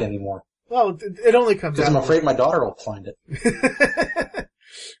buy it anymore. Well, it only comes out. Because I'm afraid my daughter will find it.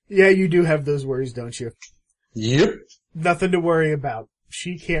 Yeah, you do have those worries, don't you? Yep. Nothing to worry about.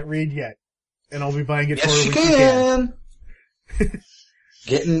 She can't read yet. And I'll be buying it yes, for her she when she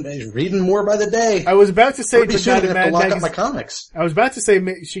can. Reading more by the day. I was about to say pretty soon I have to lock up my comics. I was about to say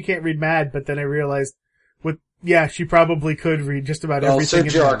she can't read Mad, but then I realized she probably could read just about everything.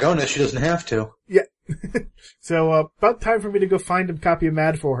 Sergio Aragonés, she doesn't have to. Yeah. So, about time for me to go find a copy of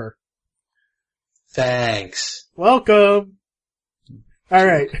Mad for her. Thanks. Welcome. All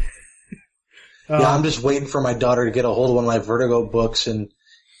right. Yeah, I'm just waiting for my daughter to get a hold of one of my Vertigo books and,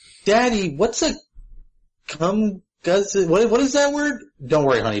 Daddy, what's a what is that word? Don't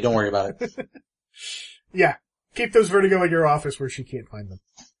worry, honey, don't worry about it. Yeah. Keep those Vertigo in your office where she can't find them.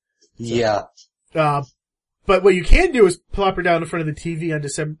 So, yeah. But what you can do is plop her down in front of the TV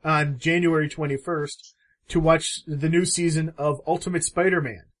on January 21st to watch the new season of Ultimate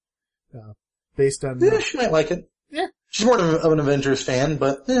Spider-Man. Based on... Yeah, she might like it. Yeah. She's more of an Avengers fan,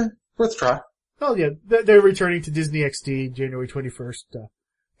 but worth a try. Oh yeah, they're returning to Disney XD January 21st.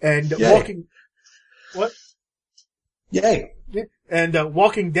 And Yay. What? Yay. Yeah. And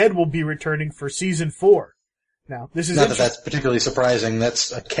Walking Dead will be returning for season 4. Now, this is not that that's particularly surprising.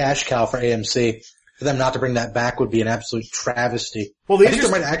 That's a cash cow for AMC. For them not to bring that back would be an absolute travesty. Well, I think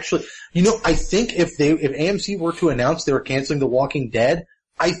there might actually, I think if AMC were to announce they were canceling The Walking Dead,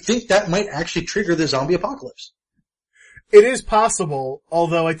 I think that might actually trigger the zombie apocalypse. It is possible,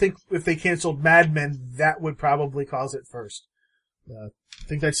 although I think if they canceled Mad Men, that would probably cause it first. I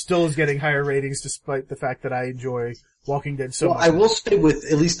think that still is getting higher ratings despite the fact that I enjoy Walking Dead so much. I will say with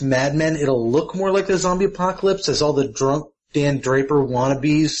at least Mad Men, it'll look more like the zombie apocalypse as all the drunk Dan Draper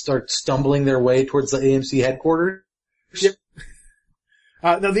wannabes start stumbling their way towards the AMC headquarters. Yep.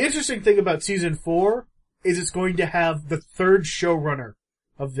 Now the interesting thing about season 4 is it's going to have the third showrunner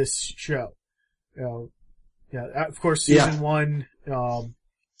of this show. Of course season 1,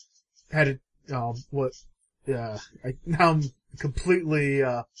 had now I'm completely,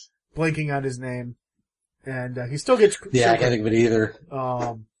 blanking on his name. And, he still gets, I can't think of it either.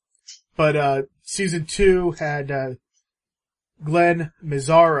 But season 2 had, Glenn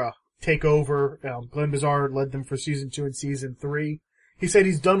Mazzara take over. Glenn Mazzara led them for season 2 and season 3. He said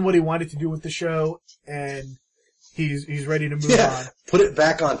he's done what he wanted to do with the show, and he's ready to move on. Put it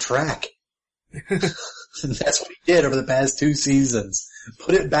back on track. That's what he did over the past 2 seasons.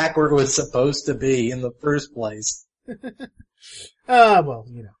 Put it back where it was supposed to be in the first place. Well,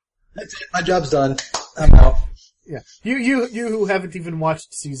 That's it. My job's done. I'm out. Yeah. You who haven't even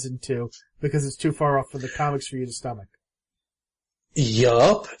watched season 2 because it's too far off from the comics for you to stomach.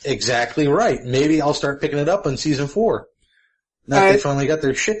 Yup, exactly right. Maybe I'll start picking it up on season 4. Now they finally got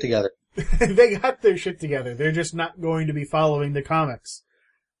their shit together. They got their shit together. They're just not going to be following the comics.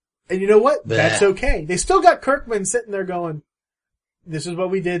 And you know what? That's okay. They still got Kirkman sitting there going, this is what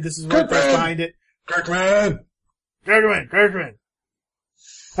we did, this is what was behind it. Kirkman!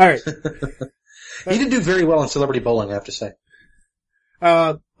 Alright. He did do very well in Celebrity Bowling, I have to say.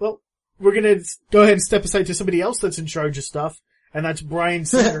 Well, we're gonna go ahead and step aside to somebody else that's in charge of stuff, and that's Bryan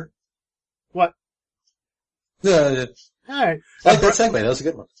Singer. What? Alright. I like that segue, that was a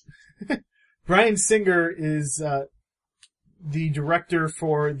good one. Bryan Singer is, the director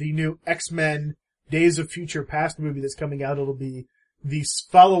for the new X-Men Days of Future Past movie that's coming out. It'll be the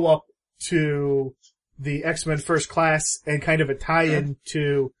follow-up to the X-Men First Class and kind of a tie-in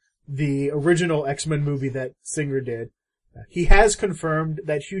to the original X-Men movie that Singer did. He has confirmed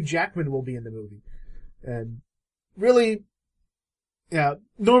that Hugh Jackman will be in the movie. And really,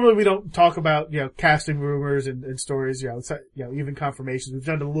 normally we don't talk about, casting rumors and stories, even confirmations. We've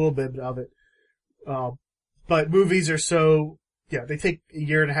done a little bit of it. But movies are so, they take a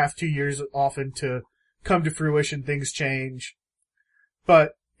year and a half, 2 years often to come to fruition. Things change.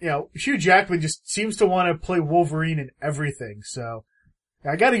 But, Hugh Jackman just seems to want to play Wolverine in everything. So,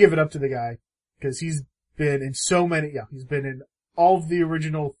 I gotta give it up to the guy. Cause he's been in so many, he's been in all of the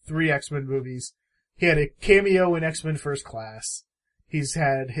original 3 X-Men movies. He had a cameo in X-Men First Class. He's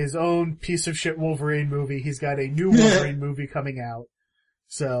had his own piece of shit Wolverine movie. He's got a new Wolverine movie coming out.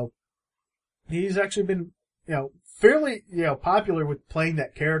 So, he's actually been, fairly, popular with playing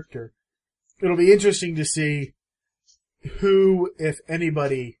that character. it'll be interesting to see who, if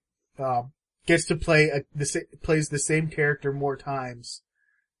anybody, gets to plays the same character more times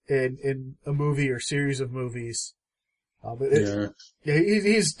in a movie or series of movies.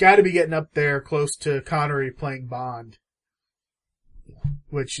 He's got to be getting up there close to Connery playing Bond,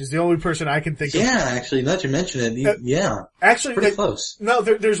 which is the only person I can think of. Yeah, actually, now that you mention it, actually, pretty close. No,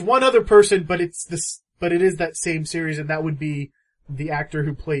 there's one other person, but it is that same series, and that would be the actor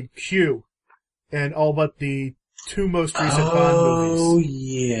who played Q in all but the 2 most recent Bond movies. Oh,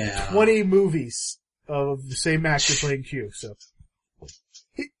 yeah. 20 movies of the same actor playing Q, so.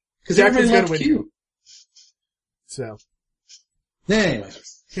 Because everybody loves Q. So. Anyway.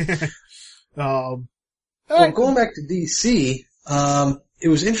 Well, going back to DC, it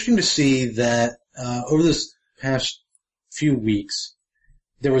was interesting to see that, over this past few weeks,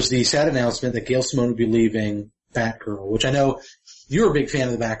 there was the sad announcement that Gail Simone would be leaving Batgirl, which I know you were a big fan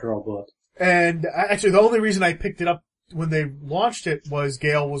of the Batgirl book. And actually, the only reason I picked it up when they launched it was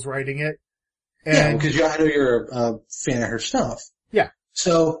Gail was writing it. And because I know you're a fan of her stuff. Yeah.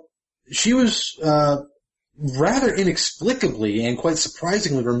 So she was rather inexplicably and quite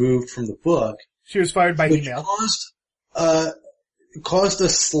surprisingly removed from the book. She was fired by which email. Caused a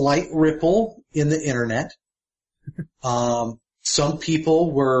slight ripple in the internet. Some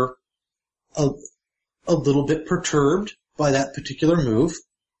people were a little bit perturbed by that particular move.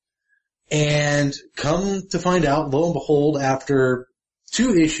 And come to find out, lo and behold, after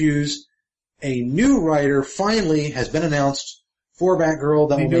 2 issues, a new writer finally has been announced for Batgirl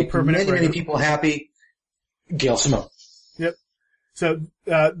that will make many people happy. Gail Simone. Yep. So,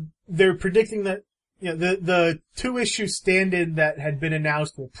 they're predicting that, the 2-issue stand-in that had been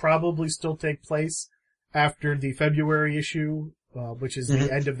announced will probably still take place after the February issue, which is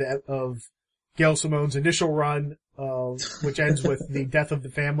the end of Gail Simone's initial run, which ends with the Death of the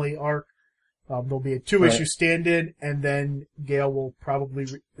Family arc. There'll be a 2-issue stand-in, and then Gail will probably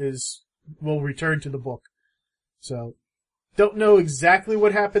will return to the book. So, don't know exactly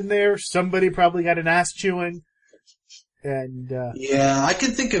what happened there. Somebody probably got an ass chewing. And, yeah, I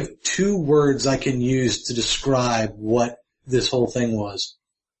can think of 2 words I can use to describe what this whole thing was.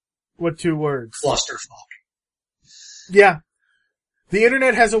 What 2 words? Clusterfuck. Yeah. The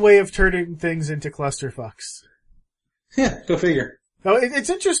internet has a way of turning things into clusterfucks. Yeah, go figure. Now, it's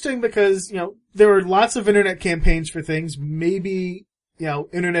interesting because, there are lots of internet campaigns for things. Maybe,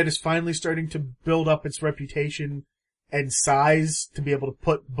 internet is finally starting to build up its reputation and size to be able to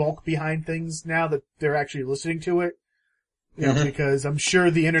put bulk behind things now that they're actually listening to it. Because I'm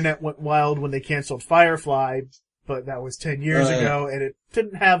sure the internet went wild when they canceled Firefly, but that was 10 years ago, and it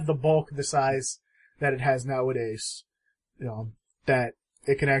didn't have the bulk, the size that it has nowadays. That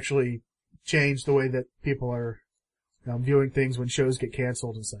it can actually change the way that people are viewing things when shows get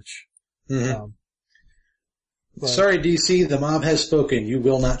canceled and such. Sorry, DC, the mob has spoken. You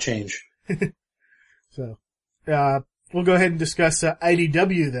will not change. So, we'll go ahead and discuss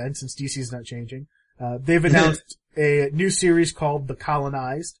IDW then, since DC's not changing. They've announced a new series called The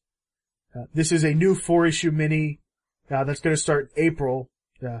Colonized. This is a new 4-issue mini that's going to start in April.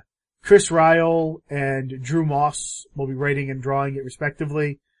 Chris Ryall and Drew Moss will be writing and drawing it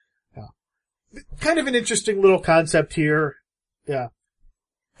respectively. Kind of an interesting little concept here.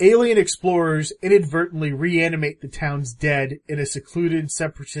 Alien explorers inadvertently reanimate the town's dead in a secluded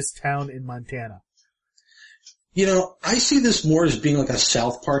separatist town in Montana. I see this more as being like a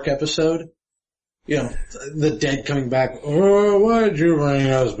South Park episode. The dead coming back. Oh, why did you bring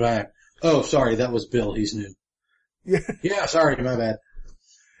us back? Oh, sorry, that was Bill. He's new. Yeah, sorry, my bad.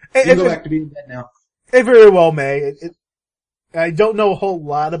 You can go back to being dead now. It very well may. I don't know a whole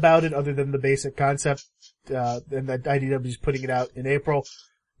lot about it other than the basic concept, and that IDW is putting it out in April.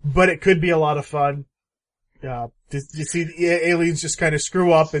 But it could be a lot of fun. To see the aliens just kind of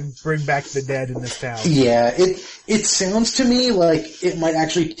screw up and bring back the dead in this town. Yeah, it sounds to me like it might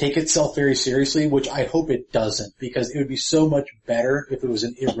actually take itself very seriously, which I hope it doesn't, because it would be so much better if it was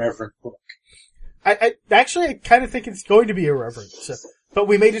an irreverent book. I kind of think it's going to be irreverent, but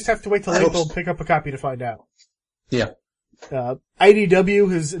we may just have to wait till April and pick up a copy to find out. Yeah.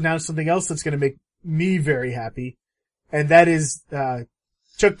 IDW has announced something else that's going to make me very happy, and that is,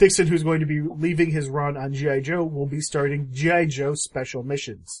 Chuck Dixon, who's going to be leaving his run on G.I. Joe, will be starting G.I. Joe Special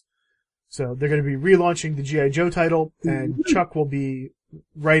Missions. So they're going to be relaunching the G.I. Joe title, and Chuck will be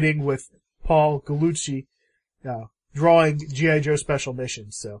writing with Paul Gallucci, drawing G.I. Joe Special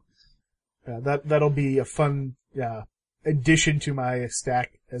Missions. So, that'll be a fun, addition to my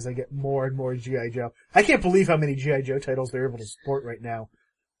stack as I get more and more G.I. Joe. I can't believe how many G.I. Joe titles they're able to support right now.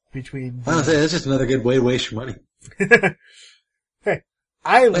 I was say, that's just another good way to waste your money. Hey,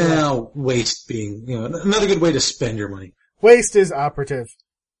 Waste being, another good way to spend your money. Waste is operative.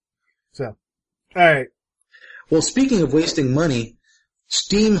 So, alright. Well, speaking of wasting money,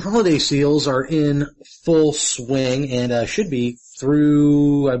 Steam holiday sales are in full swing and should be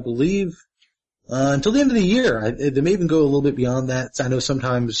through, I believe, until the end of the year. They may even go a little bit beyond that. I know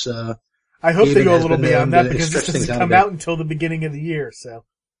sometimes I hope they go a little beyond that because this doesn't come out until the beginning of the year, so.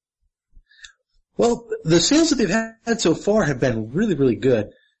 Well, the sales that they've had so far have been really, really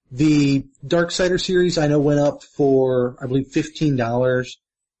good. The Darksider series I know went up for, I believe, $15.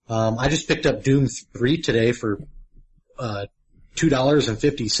 I just picked up Doom 3 today for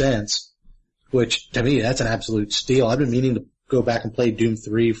 $2.50, which to me that's an absolute steal. I've been meaning to go back and play Doom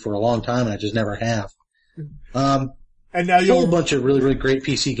 3 for a long time and I just never have. And now you'll a whole bunch of really, really great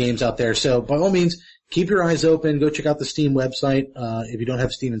PC games out there. So by all means, keep your eyes open. Go check out the Steam website, if you don't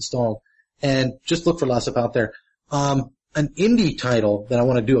have Steam installed, and just look for lots of out there. An indie title that I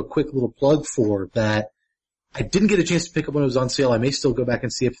want to do a quick little plug for that I didn't get a chance to pick up when it was on sale. I may still go back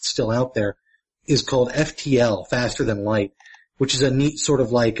and see if it's still out there, is called FTL, Faster Than Light, which is a neat sort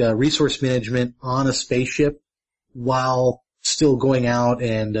of like resource management on a spaceship while still going out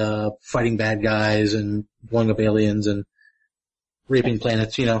and fighting bad guys and blowing up aliens and raping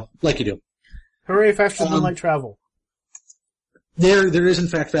planets, like you do. Hooray, faster than light travel. There is in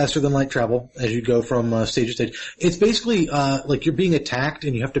fact faster than light travel as you go from stage to stage. It's basically like you're being attacked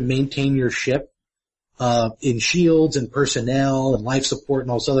and you have to maintain your ship in shields and personnel and life support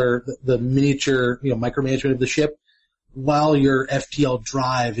and all this other the miniature, micromanagement of the ship while your FTL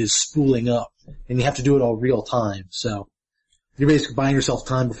drive is spooling up, and you have to do it all real time. So you're basically buying yourself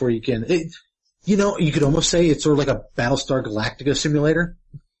time before you can. You could almost say it's sort of like a Battlestar Galactica simulator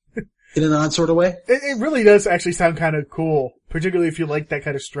in an odd sort of way. It really does actually sound kind of cool, particularly if you like that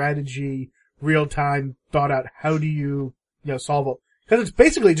kind of strategy, real time, thought out. How do you solve it? Because it's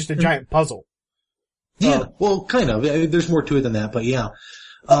basically just a giant puzzle. Yeah, well, kind of. There's more to it than that, but yeah.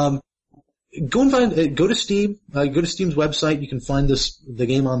 Go to Steam, go to Steam's website, you can find the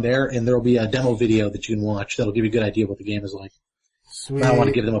game on there, and there'll be a demo video that you can watch that'll give you a good idea of what the game is like. Sweet. I want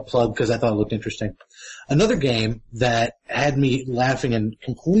to give them a plug because I thought it looked interesting. Another game that had me laughing a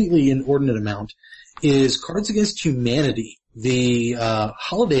completely inordinate amount is Cards Against Humanity, the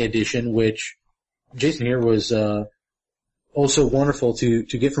holiday edition, which Jason here was also wonderful to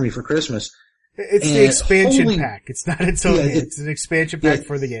get for me for Christmas. It's the expansion pack. It's not its own game. It's an expansion pack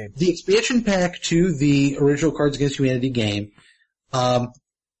for the game. The expansion pack to the original Cards Against Humanity game.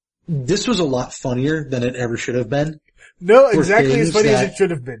 This was a lot funnier than it ever should have been. No, exactly as funny as it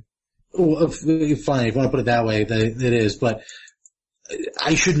should have been. Well, fine, if you want to put it that way, it is. But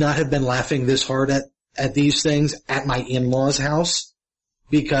I should not have been laughing this hard at these things at my in-laws' house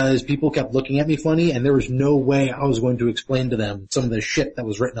because people kept looking at me funny, and there was no way I was going to explain to them some of the shit that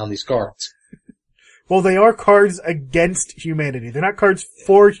was written on these cards. Well, they are cards against humanity. They're not cards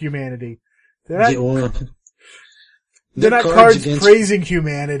for humanity. They're not cards praising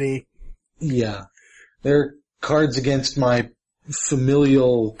humanity. Yeah. They're cards against my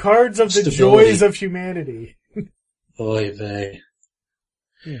familial cards of the joys of humanity. Oy vey.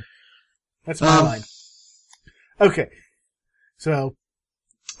 Yeah. That's my line. Okay. So.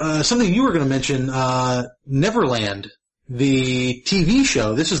 Something you were going to mention, Neverland, the TV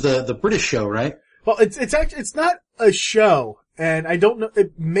show. This is the British show, right? Well, it's not a show, and I don't know,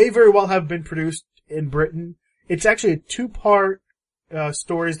 it may very well have been produced in Britain. It's actually a 2-part,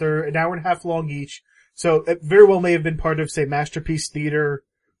 stories. They're an hour and a half long each. So it very well may have been part of, say, Masterpiece Theater,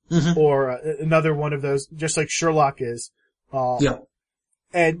 or another one of those, just like Sherlock is. Yeah.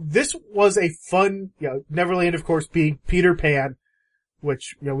 And this was a fun, Neverland, of course, being Peter Pan,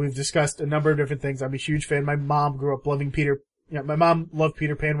 which, we've discussed a number of different things. I'm a huge fan. My mom grew up loving my mom loved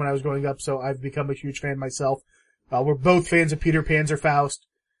Peter Pan when I was growing up, so I've become a huge fan myself. We're both fans of Peter Panzerfaust.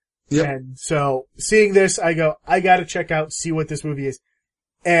 Yep. And so, seeing this, I go, I gotta check out, see what this movie is.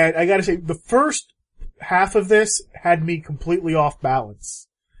 And I gotta say, the first half of this had me completely off balance.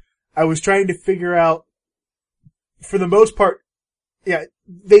 I was trying to figure out, for the most part,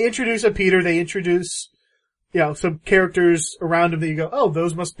 they introduce a Peter, they introduce, some characters around him that you go, oh,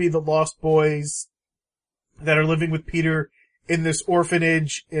 those must be the Lost Boys that are living with Peter in this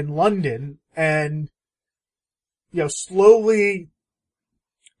orphanage in London. And, slowly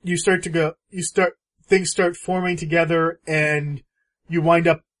things start forming together and you wind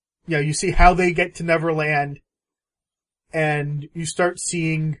up, you see how they get to Neverland and you start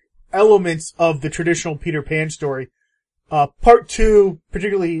seeing elements of the traditional Peter Pan story. Part 2,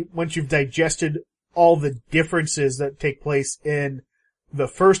 particularly once you've digested all the differences that take place in the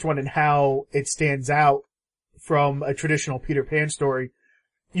first one and how it stands out from a traditional Peter Pan story,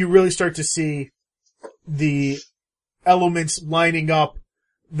 you really start to see the elements lining up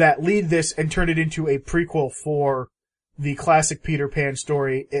that lead this and turn it into a prequel for the classic Peter Pan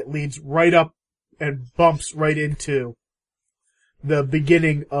story. It leads right up and bumps right into the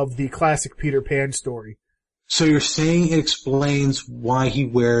beginning of the classic Peter Pan story. So you're saying it explains why he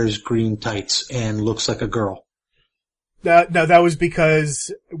wears green tights and looks like a girl? No, that was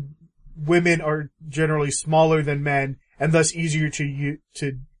because women are generally smaller than men and thus easier to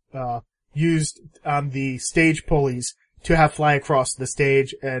use on the stage pulleys to have fly across the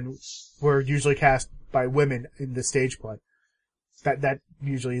stage, and were usually cast by women in the stage play. That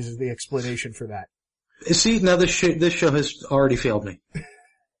usually is the explanation for that. See, now this show has already failed me.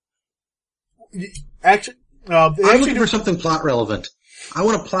 Actually, I'm looking for something plot relevant. I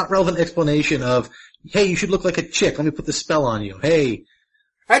want a plot relevant explanation of, hey, you should look like a chick. Let me put the spell on you. Hey.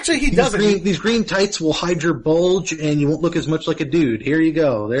 Actually, he doesn't. These green tights will hide your bulge and you won't look as much like a dude. Here you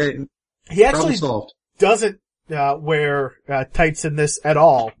go. There. He actually doesn't wear tights in this at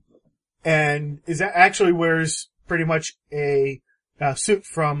all, and actually wears pretty much a suit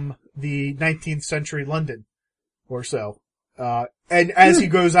from the 19th century London or so. And as he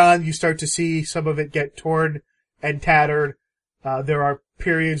goes on, you start to see some of it get torn and tattered. There are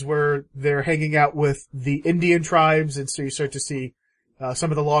periods where they're hanging out with the Indian tribes, and so you start to see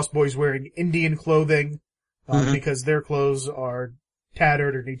some of the Lost Boys wearing Indian clothing because their clothes are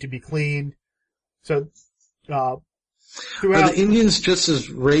tattered or need to be cleaned. So are the Indians just as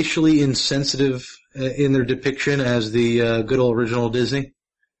racially insensitive in their depiction as the good old original Disney?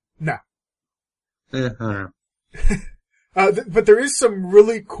 No. I don't know. But there is some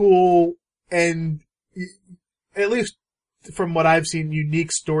really cool and, at least from what I've seen,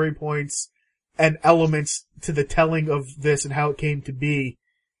 unique story points and elements to the telling of this and how it came to be.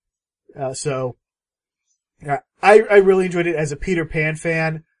 I really enjoyed it as a Peter Pan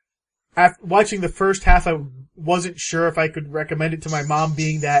fan. After watching the first half, I wasn't sure if I could recommend it to my mom,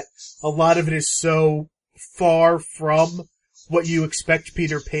 being that a lot of it is so far from what you expect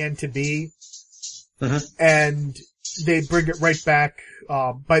Peter Pan to be. And they bring it right back.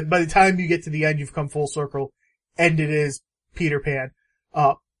 By the time you get to the end, you've come full circle, and it is Peter Pan.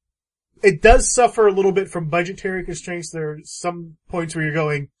 It does suffer a little bit from budgetary constraints. There are some points where you're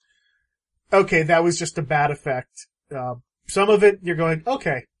going, okay, that was just a bad effect. Some of it, you're going,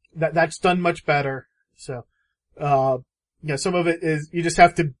 okay, that's done much better. So, some of it is, you just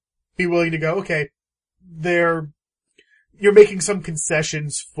have to be willing to go, okay, you're making some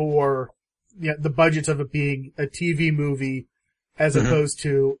concessions for, the budgets of it being a TV movie as opposed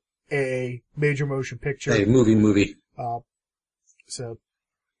to a major motion picture. A movie.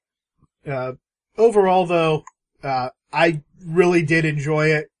 Overall though, I really did enjoy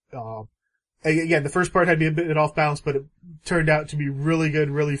it. Again, the first part had me a bit off balance, but it turned out to be really good,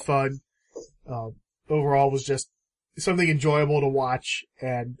 really fun. Overall was just something enjoyable to watch,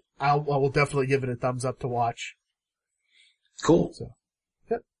 and I will definitely give it a thumbs up to watch. Cool. So,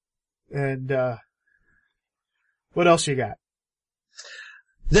 yep. And, what else you got?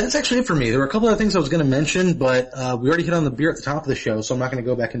 That's actually it for me. There were a couple of things I was going to mention, but we already hit on the beer at the top of the show, so I'm not going to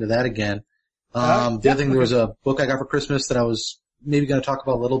go back into that again. The other thing, there was a book I got for Christmas that I was maybe going to talk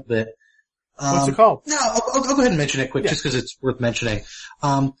about a little bit. What's it called? No, I'll go ahead and mention it quick, just because it's worth mentioning.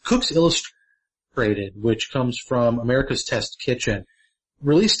 Cooks Illustrated, which comes from America's Test Kitchen,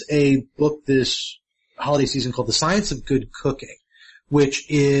 released a book this holiday season called The Science of Good Cooking, which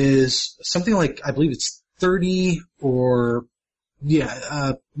is something like, I believe it's 30 or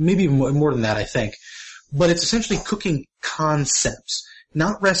maybe more than that, I think. But it's essentially cooking concepts,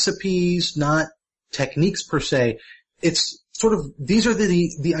 not recipes, not techniques per se. It's sort of, these are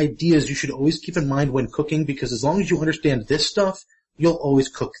the ideas you should always keep in mind when cooking, because as long as you understand this stuff, you'll always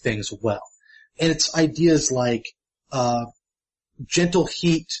cook things well. And it's ideas like, gentle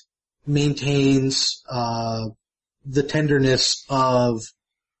heat maintains, the tenderness of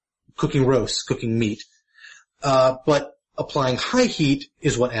cooking roast, cooking meat. But applying high heat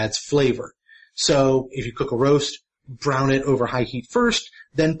is what adds flavor. So if you cook a roast, brown it over high heat first,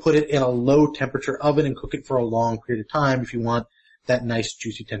 then put it in a low temperature oven and cook it for a long period of time if you want that nice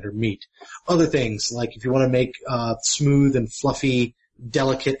juicy tender meat. Other things, like if you want to make smooth and fluffy,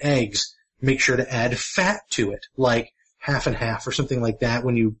 delicate eggs, make sure to add fat to it, like half and half or something like that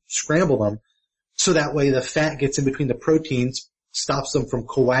when you scramble them. So that way the fat gets in between the proteins, stops them from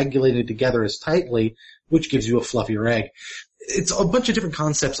coagulating together as tightly, which gives you a fluffier egg. It's a bunch of different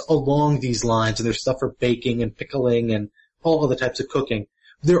concepts along these lines, and there's stuff for baking and pickling and all other types of cooking.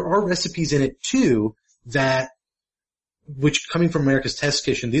 There are recipes in it too that which coming from America's Test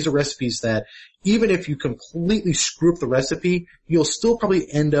Kitchen, these are recipes that even if you completely screw up the recipe, you'll still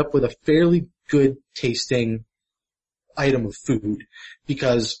probably end up with a fairly good tasting item of food,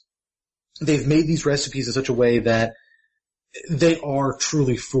 because they've made these recipes in such a way that they are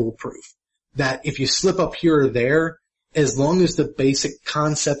truly foolproof. That if you slip up here or there, as long as the basic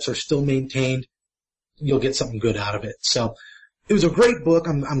concepts are still maintained, you'll get something good out of it. So it was a great book.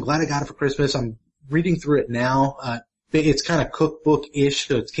 I'm glad I got it for Christmas. I'm reading through it now. It's kind of cookbook-ish,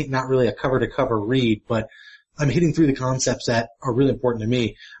 so it's not really a cover-to-cover read, but I'm hitting through the concepts that are really important to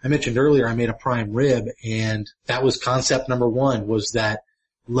me. I mentioned earlier I made a prime rib, and that was concept number one, was that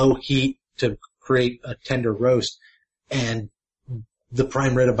low heat to create a tender roast. And the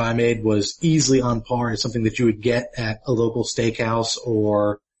prime rib I made was easily on par as something that you would get at a local steakhouse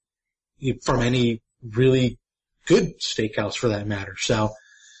or from any really good steakhouse for that matter. So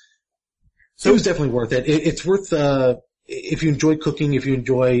it was definitely worth it. It's worth, if you enjoy cooking, if you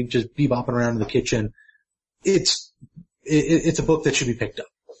enjoy just bebopping around in the kitchen, it's a book that should be picked up.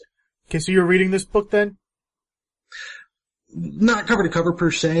 Okay, so you're reading this book then? Not cover to cover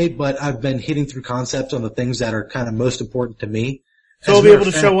per se, but I've been hitting through concepts on the things that are kind of most important to me. So I'll be able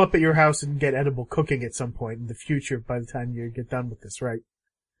to show up at your house and get edible cooking at some point in the future by the time you get done with this, right?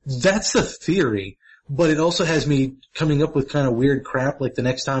 That's the theory, but it also has me coming up with kind of weird crap, like the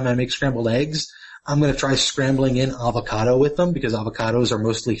next time I make scrambled eggs, I'm going to try scrambling in avocado with them, because avocados are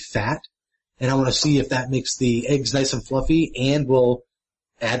mostly fat, and I want to see if that makes the eggs nice and fluffy and will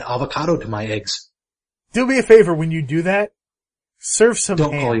add avocado to my eggs. Do me a favor when you do that. Serve some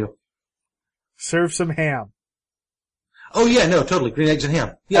ham. Don't call you. Serve some ham. Oh yeah, no, totally. Green eggs and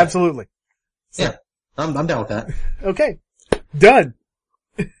ham. Yeah. Absolutely. So, yeah. I'm down with that. Okay. Done.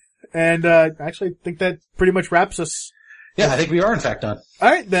 And, actually, I think that pretty much wraps us. Yeah, I think we are in fact done.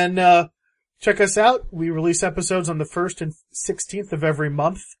 Alright, then, check us out. We release episodes on the 1st and 16th of every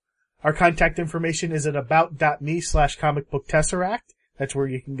month. Our contact information is at about.me/comicbooktesseract. That's where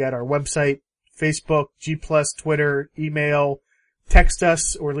you can get our website, Facebook, G+, Twitter, email, text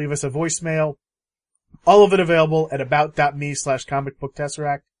us, or leave us a voicemail. All of it available at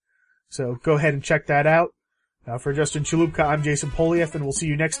about.me/comicbooktesseract. So go ahead and check that out. For Justin Chalupka, I'm Jason Polieff, and we'll see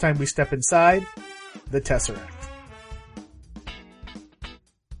you next time we step inside the Tesseract.